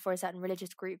club for a certain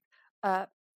religious group or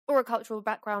a cultural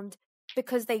background,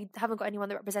 because they haven't got anyone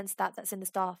that represents that's in the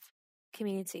staff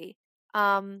community.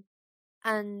 And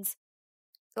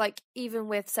like, even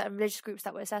with certain religious groups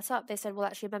that were set up, they said, well,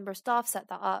 actually a member of staff set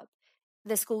that up.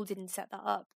 The school didn't set that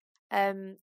up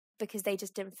because they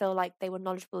just didn't feel like they were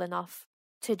knowledgeable enough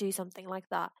to do something like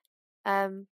that.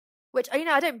 Which,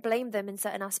 I don't blame them in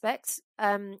certain aspects.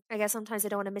 I guess sometimes they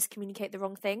don't want to miscommunicate the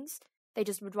wrong things. They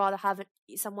just would rather have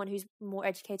someone who's more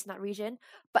educated in that region.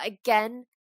 But again,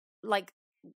 like,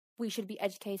 we should be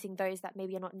educating those that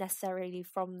maybe are not necessarily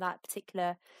from that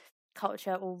particular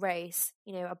culture or race,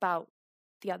 about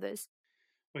the others.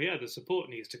 Well, yeah, the support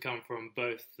needs to come from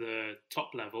both the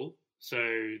top level. So,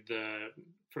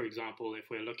 for example, if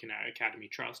we're looking at Academy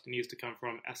Trust, it needs to come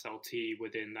from SLT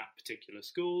within that particular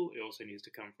school. It also needs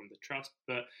to come from the trust.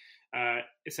 But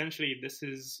essentially, this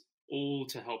is all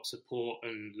to help support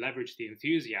and leverage the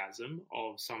enthusiasm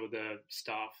of some of the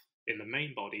staff in the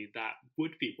main body that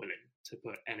would be willing to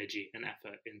put energy and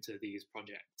effort into these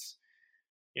projects.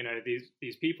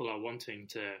 These people are wanting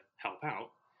to help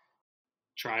out.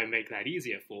 Try and make that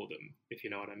easier for them, if you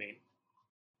know what I mean.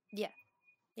 Yeah,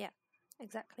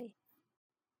 exactly.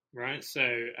 Right,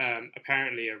 so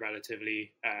apparently a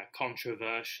relatively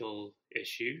controversial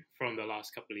issue from the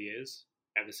last couple of years,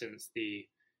 ever since the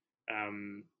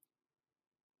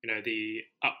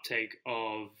uptake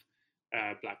of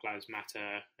Black Lives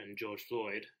Matter and George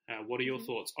Floyd. What are your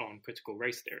thoughts on critical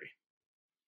race theory?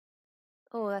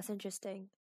 Oh, that's interesting.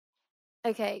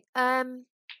 Okay.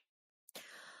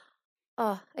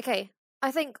 Okay.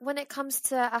 I think when it comes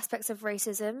to aspects of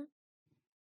racism,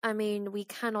 I mean, we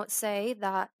cannot say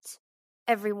that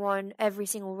every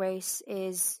single race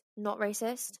is not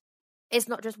racist. It's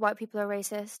not just white people are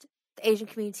racist. The Asian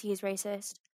community is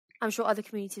racist. I'm sure other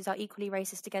communities are equally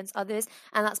racist against others,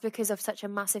 and that's because of such a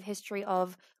massive history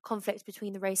of conflict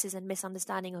between the races and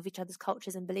misunderstanding of each other's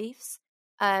cultures and beliefs.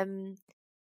 I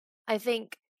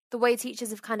think the way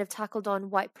teachers have kind of tackled on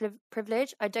white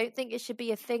privilege, I don't think it should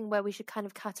be a thing where we should kind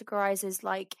of categorize as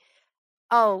like,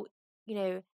 oh,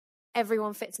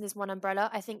 everyone fits in this one umbrella.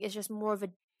 I think it's just more of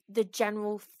the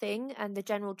general thing, and the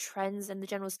general trends and the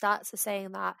general stats are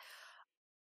saying that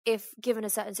if given a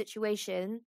certain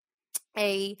situation,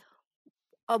 a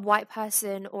white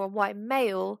person or a white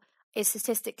male is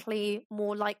statistically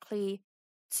more likely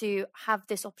to have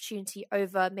this opportunity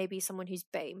over maybe someone who's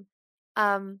BAME.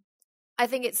 I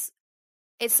think it's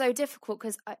so difficult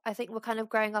because I think we're kind of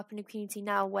growing up in a community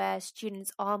now where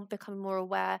students are becoming more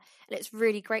aware, and it's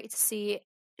really great to see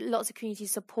lots of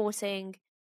communities supporting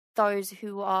those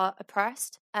who are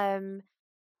oppressed. I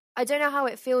don't know how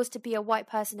it feels to be a white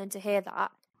person and to hear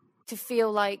that, to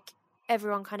feel like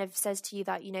everyone kind of says to you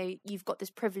that, you've got this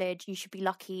privilege, you should be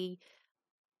lucky.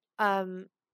 Yeah,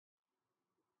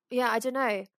 I don't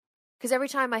know. Because every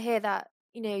time I hear that,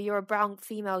 you're a brown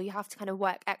female, you have to kind of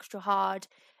work extra hard.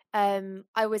 I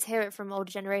always hear it from older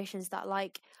generations that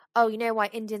like, oh, why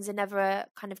Indians are never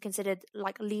kind of considered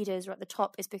like leaders or at the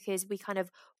top is because we kind of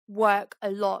work a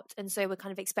lot, and so we're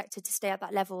kind of expected to stay at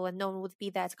that level, and no one would be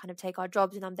there to kind of take our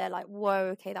jobs. And I'm there like,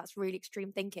 whoa, okay, that's really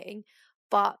extreme thinking.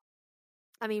 But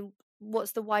I mean,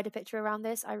 what's the wider picture around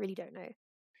this? I really don't know.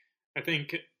 I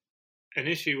think an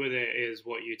issue with it is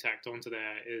what you tacked onto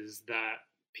there is that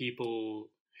people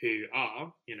who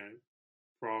are,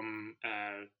 from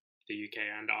the UK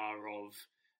and are of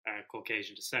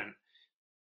Caucasian descent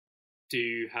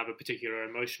do have a particular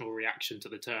emotional reaction to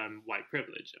the term white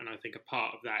privilege. And I think a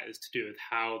part of that is to do with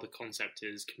how the concept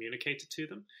is communicated to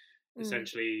them.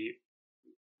 Essentially,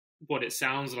 what it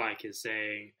sounds like is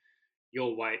saying,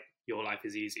 you're white, your life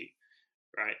is easy,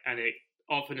 right? And it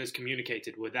often is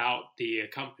communicated without the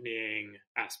accompanying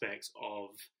aspects of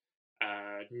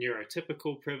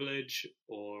neurotypical privilege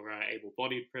or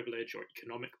able-bodied privilege or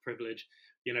economic privilege.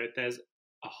 There's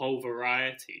a whole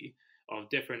variety of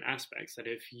different aspects that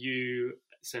if you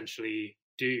essentially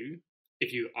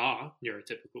if you are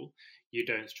neurotypical, you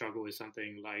don't struggle with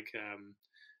something like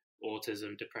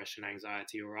autism, depression,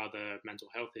 anxiety, or other mental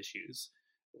health issues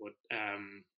or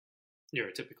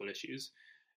neurotypical issues.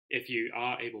 If you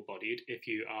are able-bodied, if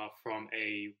you are from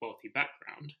a wealthy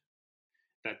background,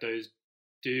 that those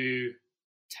do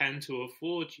tend to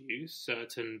afford you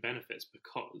certain benefits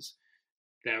because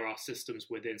there are systems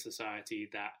within society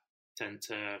that tend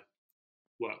to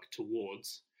work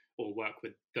towards or work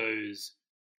with those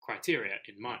criteria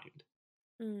in mind.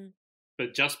 Mm.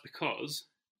 But just because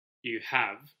you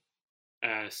have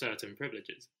certain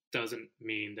privileges doesn't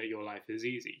mean that your life is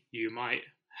easy. You might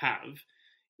have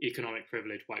economic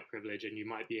privilege, white privilege, and you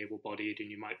might be able-bodied and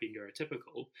you might be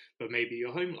neurotypical, but maybe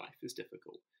your home life is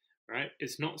difficult, right?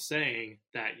 It's not saying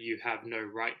that you have no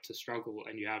right to struggle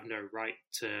and you have no right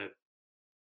to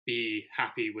be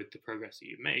happy with the progress that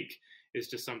you make. It's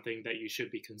just something that you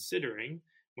should be considering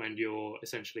when you're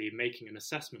essentially making an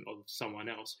assessment of someone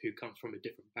else who comes from a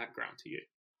different background to you.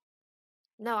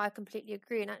 No, I completely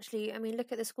agree. And actually, I mean,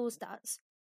 look at the school stats.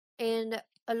 In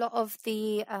a lot of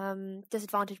the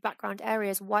disadvantaged background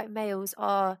areas, white males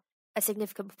are a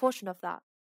significant proportion of that.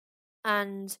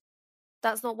 And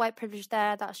that's not white privilege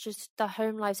there. That's just the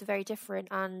home lives are very different.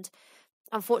 And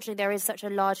unfortunately, there is such a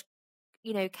large,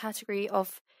 category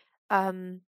of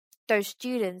those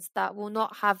students that will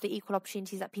not have the equal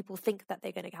opportunities that people think that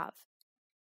they're going to have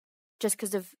just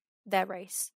because of their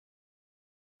race.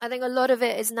 I think a lot of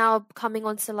it is now coming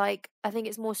onto I think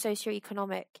it's more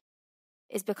socioeconomic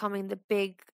is becoming the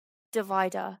big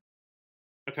divider.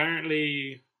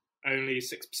 Apparently, only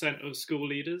 6% of school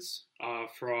leaders are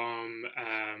from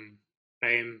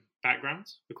BAME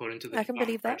backgrounds, according to the Department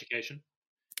of Education.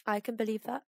 I can believe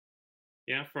that.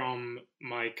 Yeah, from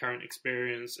my current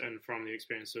experience and from the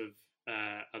experience of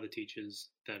other teachers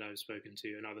that I've spoken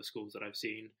to and other schools that I've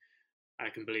seen, I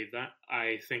can believe that.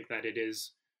 I think that it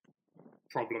is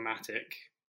problematic.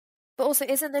 But also,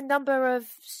 isn't the number of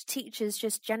teachers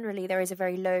just generally, there is a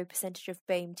very low percentage of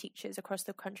BAME teachers across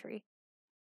the country?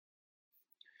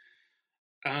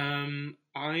 I'm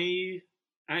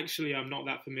not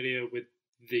that familiar with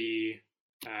the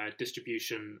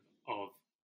distribution of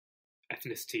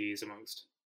ethnicities amongst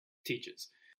teachers.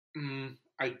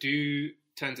 I do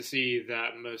tend to see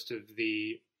that most of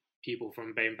the people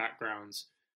from BAME backgrounds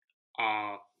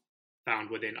are found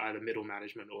within either middle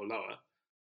management or lower.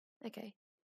 Okay.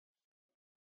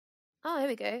 Oh, here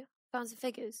we go. Found some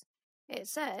figures. It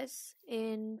says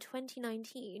in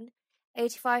 2019,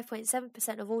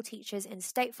 85.7% of all teachers in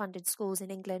state-funded schools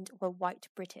in England were white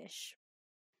British.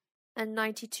 And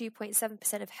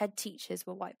 92.7% of head teachers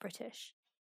were white British.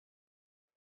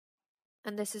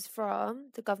 And this is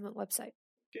from the government website.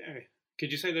 Okay.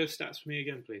 Could you say those stats for me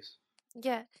again, please?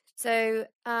 Yeah. So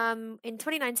in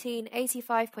 2019,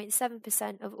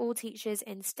 85.7% of all teachers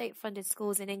in state-funded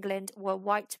schools in England were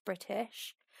white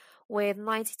British, with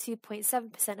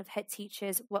 92.7% of head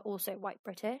teachers were also white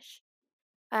British,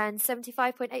 and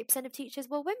 75.8% of teachers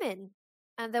were women.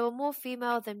 And there were more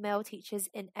female than male teachers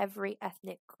in every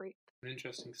ethnic group.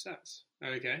 Interesting stats.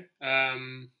 Okay.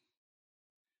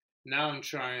 Now I'm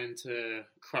trying to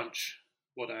crunch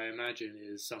what I imagine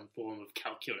is some form of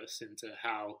calculus into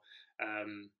how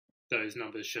those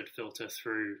numbers should filter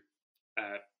through,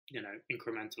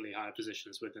 incrementally higher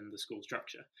positions within the school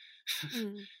structure.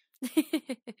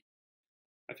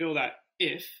 I feel that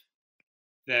if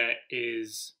there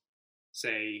is,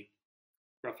 say,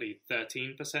 roughly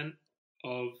 13%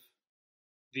 of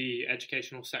the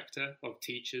educational sector of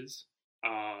teachers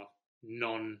are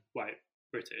non-white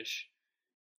British,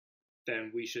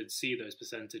 then we should see those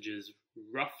percentages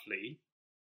roughly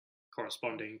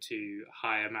corresponding to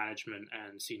higher management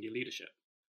and senior leadership.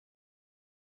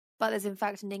 But there's in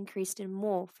fact an increase in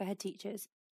more for head teachers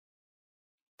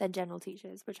than general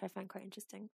teachers, which I find quite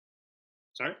interesting.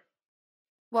 Sorry?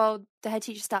 Well, the head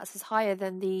teacher stats is higher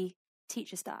than the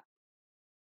teacher stat.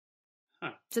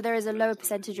 Huh. So there is a lower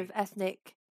percentage of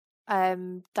ethnic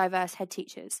diverse head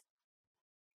teachers.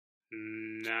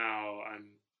 Now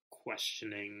I'm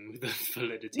questioning the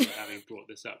validity of having brought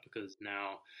this up because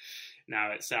now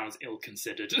it sounds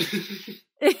ill-considered.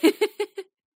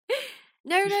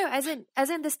 No, as in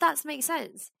the stats make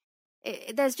sense.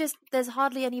 There's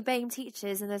hardly any BAME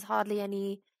teachers and there's hardly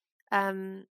any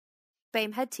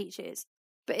BAME head teachers.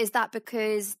 But is that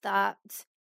because that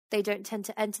they don't tend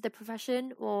to enter the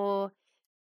profession? Or,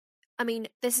 I mean,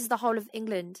 this is the whole of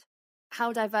England.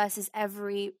 How diverse is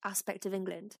every aspect of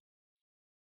England?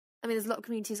 I mean, there's a lot of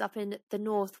communities up in the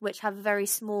north which have a very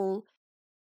small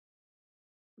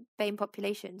BAME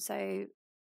population, so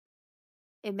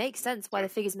it makes sense why the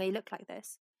figures may look like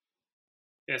this.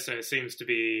 Yeah, so it seems to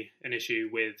be an issue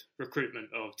with recruitment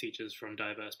of teachers from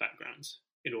diverse backgrounds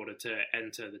in order to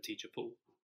enter the teacher pool.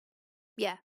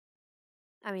 Yeah.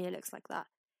 I mean, it looks like that.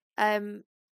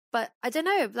 But I don't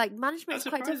know, like, management's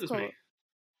quite difficult. Me.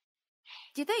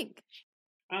 Do you think?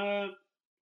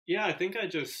 Yeah, I think I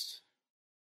just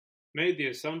made the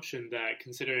assumption that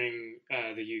considering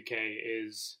the UK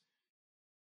is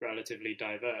relatively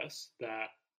diverse, that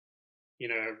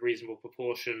a reasonable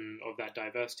proportion of that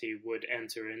diversity would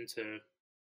enter into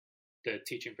the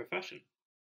teaching profession.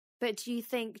 But do you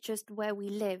think just where we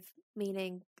live,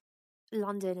 meaning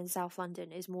London and South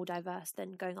London, is more diverse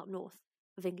than going up north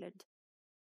of England?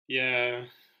 Yeah,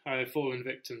 I've fallen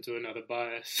victim to another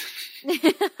bias.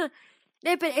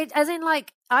 No, but as in,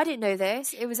 like, I didn't know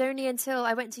this. It was only until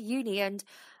I went to uni and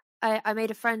I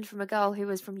made a friend from a girl who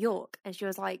was from York, and she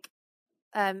was like,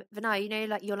 Vinay,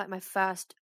 like, you're like my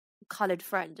first coloured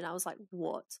friend. And I was like,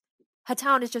 what? Her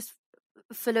town is just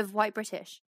full of white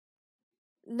British.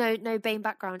 No BAME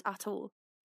background at all.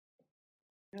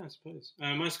 Yeah, I suppose.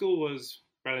 My school was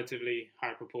relatively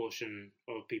high proportion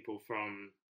of people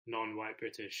from non-white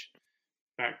British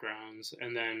backgrounds,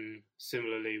 and then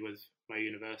similarly with my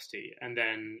university, and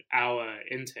then our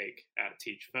intake at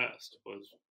Teach First was,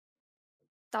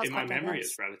 in my memory,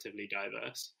 it's relatively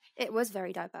diverse. It was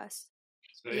very diverse.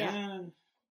 So yeah.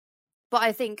 But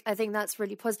I think that's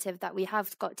really positive that we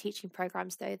have got teaching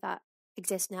programs though that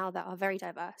exist now that are very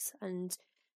diverse, and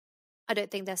I don't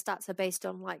think their stats are based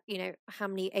on, like, how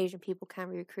many Asian people can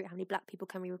we recruit, how many black people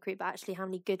can we recruit, but actually how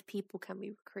many good people can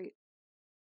we recruit.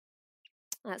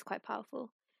 That's quite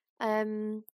powerful.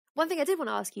 One thing I did want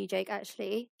to ask you, Jake,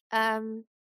 actually.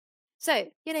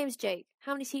 So your name's Jake.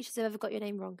 How many teachers have ever got your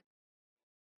name wrong?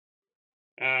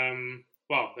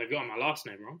 Well, they've gotten my last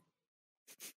name wrong.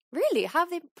 Really? How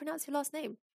have they pronounced your last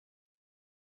name?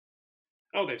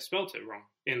 Oh, they've spelt it wrong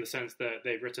in the sense that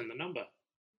they've written the number.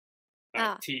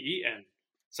 TEN.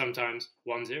 Sometimes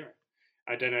 10.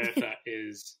 I don't know if that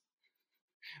is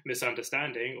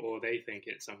misunderstanding or they think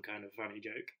it's some kind of funny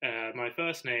joke. My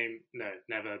first name, no,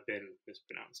 never been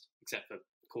mispronounced, except for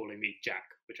calling me Jack,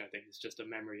 which I think is just a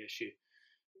memory issue.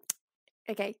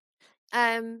 Okay.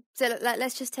 So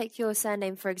let's just take your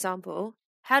surname, for example.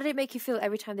 How did it make you feel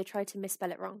every time they tried to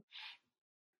misspell it wrong?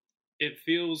 It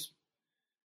feels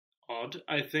odd.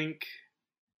 I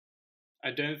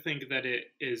don't think that it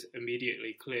is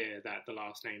immediately clear that the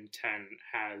last name Ten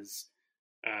has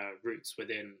roots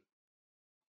within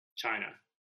China.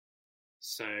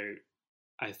 So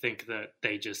I think that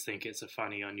they just think it's a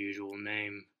funny, unusual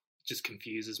name. It just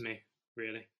confuses me,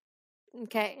 really.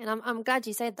 Okay, and I'm glad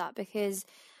you said that, because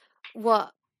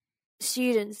what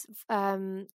students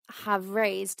have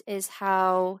raised is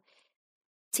how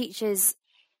teachers,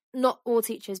 not all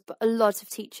teachers, but a lot of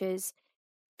teachers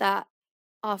that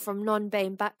are from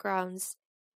non-BAME backgrounds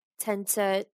tend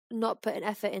to not put an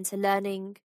effort into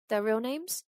learning their real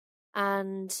names,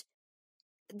 and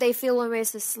they feel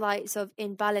almost a slight sort of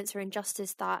imbalance or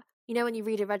injustice that, when you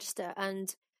read a register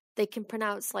and they can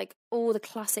pronounce like all the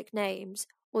classic names,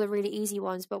 all the really easy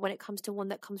ones, but when it comes to one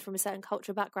that comes from a certain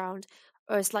cultural background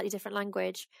or a slightly different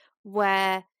language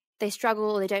where they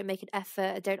struggle or they don't make an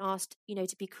effort or don't ask,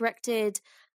 to be corrected,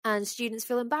 and students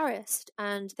feel embarrassed,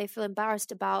 and they feel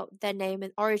embarrassed about their name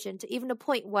and origin, to even a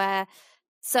point where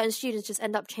certain students just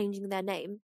end up changing their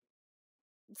name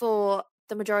for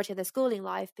the majority of their schooling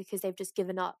life because they've just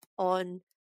given up on,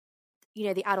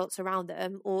 the adults around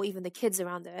them or even the kids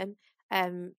around them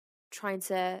trying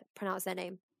to pronounce their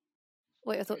name.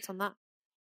 What are your thoughts on that?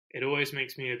 It always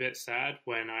makes me a bit sad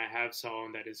when I have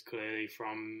someone that is clearly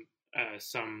from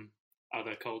some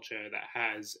other culture that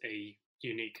has a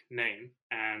unique name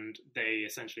and they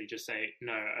essentially just say,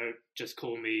 no, just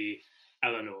call me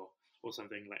Eleanor or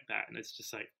something like that. And it's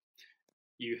just like,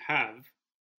 you have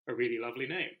a really lovely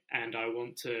name and I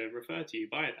want to refer to you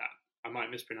by that. I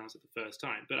might mispronounce it the first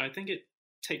time, but I think it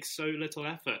takes so little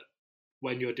effort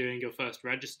when you're doing your first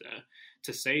register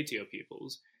to say to your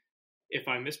pupils, if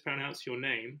I mispronounce your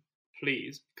name,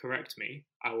 please correct me.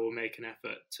 I will make an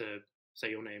effort to say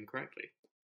your name correctly.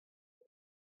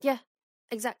 Yeah,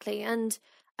 exactly. And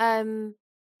I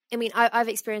mean, I've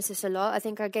experienced this a lot. I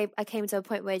think I came to a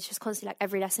point where it's just constantly like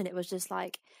every lesson it was just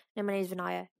like, no, my name's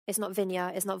Vinaya. It's not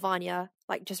Vinya. It's not Vanya.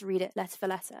 Like, just read it letter for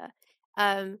letter.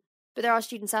 But there are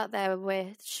students out there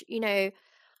which, I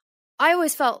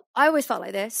always felt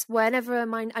like this. Whenever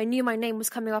I knew my name was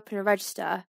coming up in a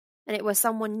register, and it was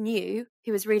someone new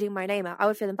who was reading my name out, I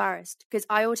would feel embarrassed because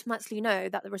I automatically know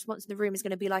that the response in the room is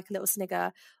going to be like a little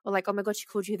snigger or like, oh my God, she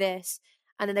called you this.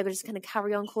 And then they would just kind of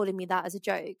carry on calling me that as a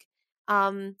joke.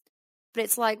 But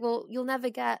it's like, well, you'll never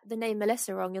get the name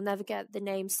Melissa wrong. You'll never get the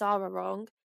name Sarah wrong.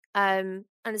 And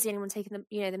is anyone taking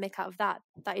the mick out of that?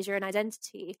 That is your own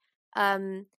identity.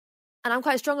 And I'm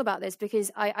quite strong about this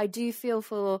because I do feel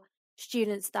for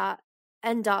students that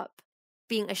end up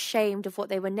being ashamed of what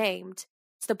they were named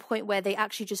to the point where they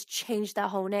actually just change their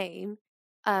whole name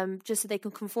just so they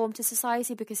can conform to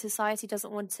society, because society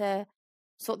doesn't want to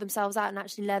sort themselves out and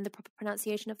actually learn the proper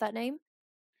pronunciation of that name.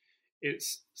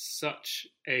 It's such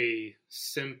a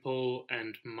simple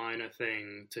and minor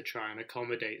thing to try and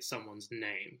accommodate someone's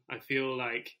name. I feel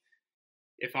like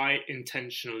if I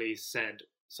intentionally said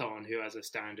someone who has a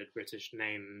standard British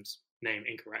name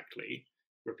incorrectly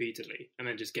repeatedly and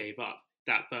then just gave up,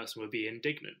 that person would be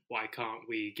indignant. Why can't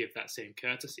we give that same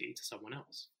courtesy to someone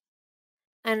else?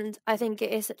 And I think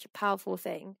it is such a powerful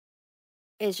thing.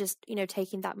 It's just,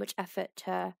 taking that much effort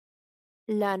to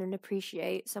learn and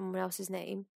appreciate someone else's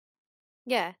name.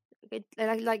 Yeah,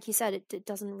 like you said, it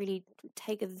doesn't really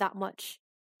take that much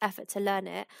effort to learn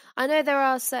it. I know there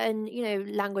are certain,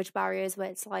 language barriers where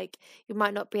it's like you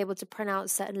might not be able to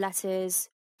pronounce certain letters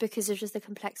because of just the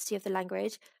complexity of the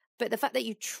language. But the fact that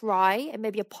you try and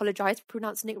maybe apologize for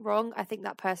pronouncing it wrong, I think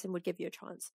that person would give you a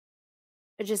chance.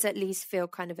 Or just at least feel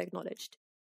kind of acknowledged.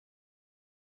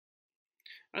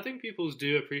 I think pupils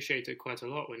do appreciate it quite a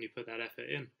lot when you put that effort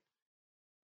in.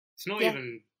 It's not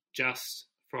even just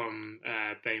from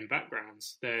BAME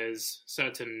backgrounds. There's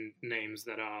certain names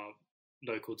that are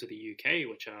local to the UK,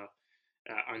 which are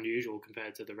unusual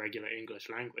compared to the regular English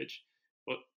language,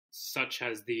 but such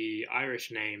as the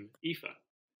Irish name Aoife,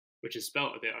 which is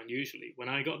spelt a bit unusually. When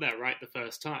I got that right the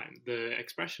first time, the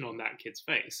expression on that kid's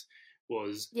face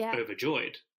was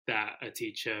overjoyed that a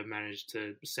teacher managed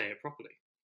to say it properly.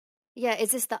 Yeah,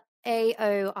 is this the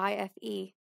Aoife?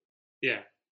 Yeah.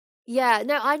 Yeah,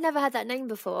 no, I'd never had that name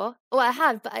before. Well, I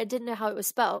have, but I didn't know how it was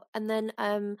spelt. And then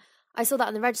I saw that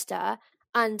on the register.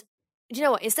 And do you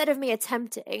know what? Instead of me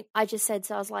attempting, I just said,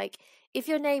 so I was like, if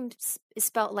your name is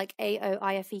spelt like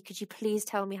Aoife, could you please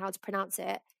tell me how to pronounce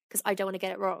it? Because I don't want to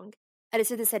get it wrong. And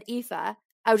instead it said Aoife, I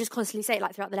would just constantly say it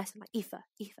like throughout the lesson, like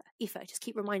Aoife, just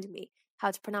keep reminding me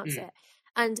how to pronounce it.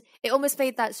 And it almost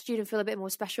made that student feel a bit more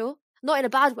special. Not in a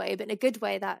bad way, but in a good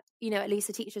way that, at least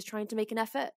the teacher's trying to make an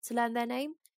effort to learn their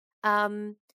name.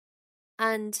 And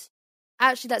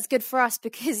actually that's good for us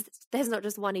because there's not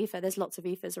just one Aoife, there's lots of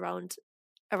Aoifes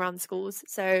around schools.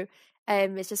 So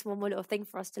it's just one more little thing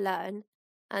for us to learn,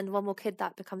 and one more kid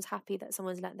that becomes happy that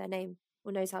someone's learnt their name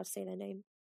or knows how to say their name.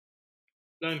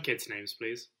 Learn kids' names,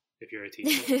 please. If you're a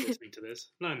teacher listening to this,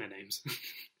 learn their names.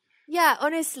 Yeah,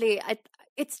 honestly,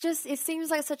 it seems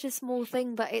like such a small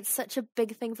thing, but it's such a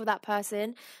big thing for that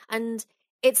person. And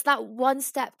it's that one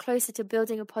step closer to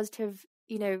building a positive,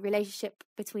 relationship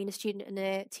between a student and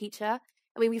a teacher.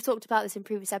 I mean, we've talked about this in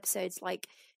previous episodes, like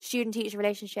student-teacher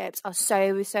relationships are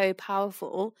so, so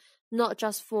powerful, not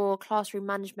just for classroom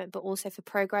management, but also for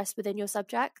progress within your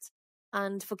subject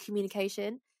and for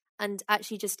communication. And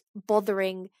actually just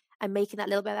bothering and making that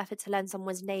little bit of effort to learn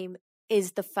someone's name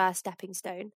is the first stepping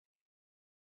stone.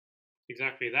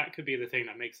 Exactly. That could be the thing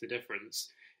that makes the difference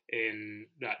in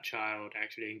that child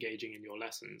actually engaging in your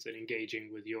lessons and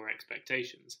engaging with your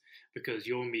expectations, because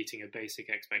you're meeting a basic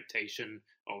expectation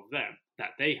of them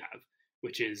that they have,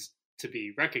 which is to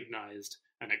be recognized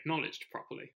and acknowledged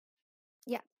properly.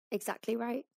 Yeah, exactly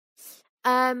right.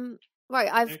 Right,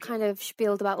 I've kind of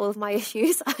spieled about all of my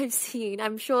issues I've seen.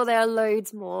 I'm sure there are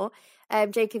loads more.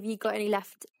 Jake, have you got any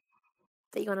left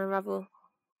that you want to unravel?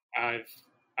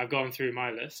 I've gone through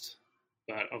my list,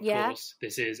 but of course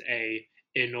this is a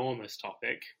enormous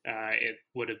topic. It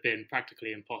would have been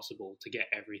practically impossible to get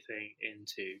everything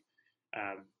into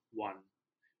one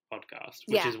podcast,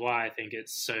 which is why I think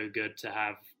it's so good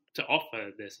to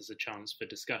offer this as a chance for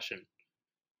discussion.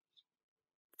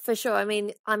 For sure. I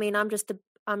mean, I'm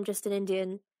just an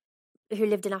Indian who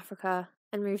lived in Africa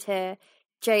and moved here.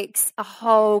 Jake's a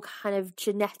whole kind of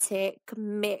genetic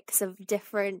mix of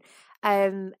different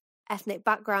ethnic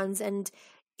backgrounds, and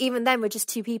even then we're just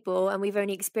two people and we've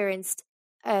only experienced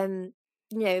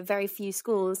very few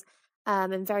schools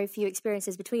and very few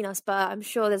experiences between us, but I'm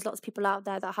sure there's lots of people out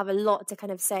there that have a lot to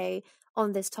kind of say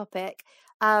on this topic.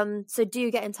 So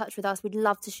do get in touch with us. We'd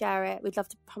love to share it. We'd love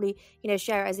to probably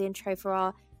share it as the intro for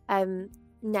our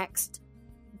next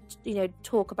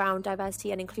talk around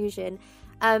diversity and inclusion.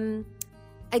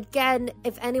 Again,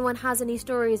 if anyone has any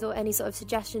stories or any sort of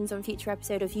suggestions on future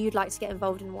episode, if you'd like to get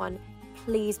involved in one,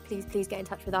 please get in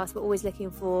touch with us. We're always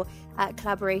looking for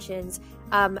collaborations,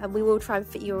 and we will try and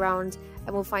fit you around,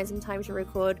 and we'll find some time to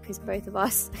record, because both of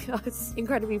us are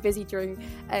incredibly busy during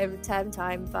term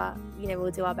time, but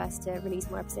we'll do our best to release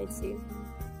more episodes soon.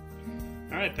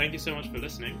 All right, thank you so much for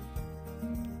listening.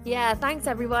 Yeah, thanks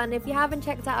everyone. If you haven't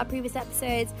checked out our previous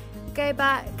episodes, go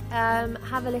back,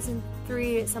 have a listen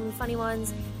through some funny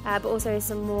ones, but also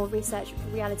some more research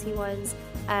reality ones,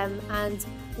 and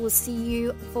we'll see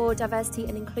you for Diversity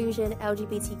and Inclusion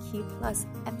LGBTQ+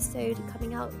 episode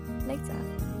coming out later.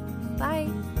 Bye.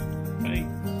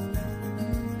 Bye.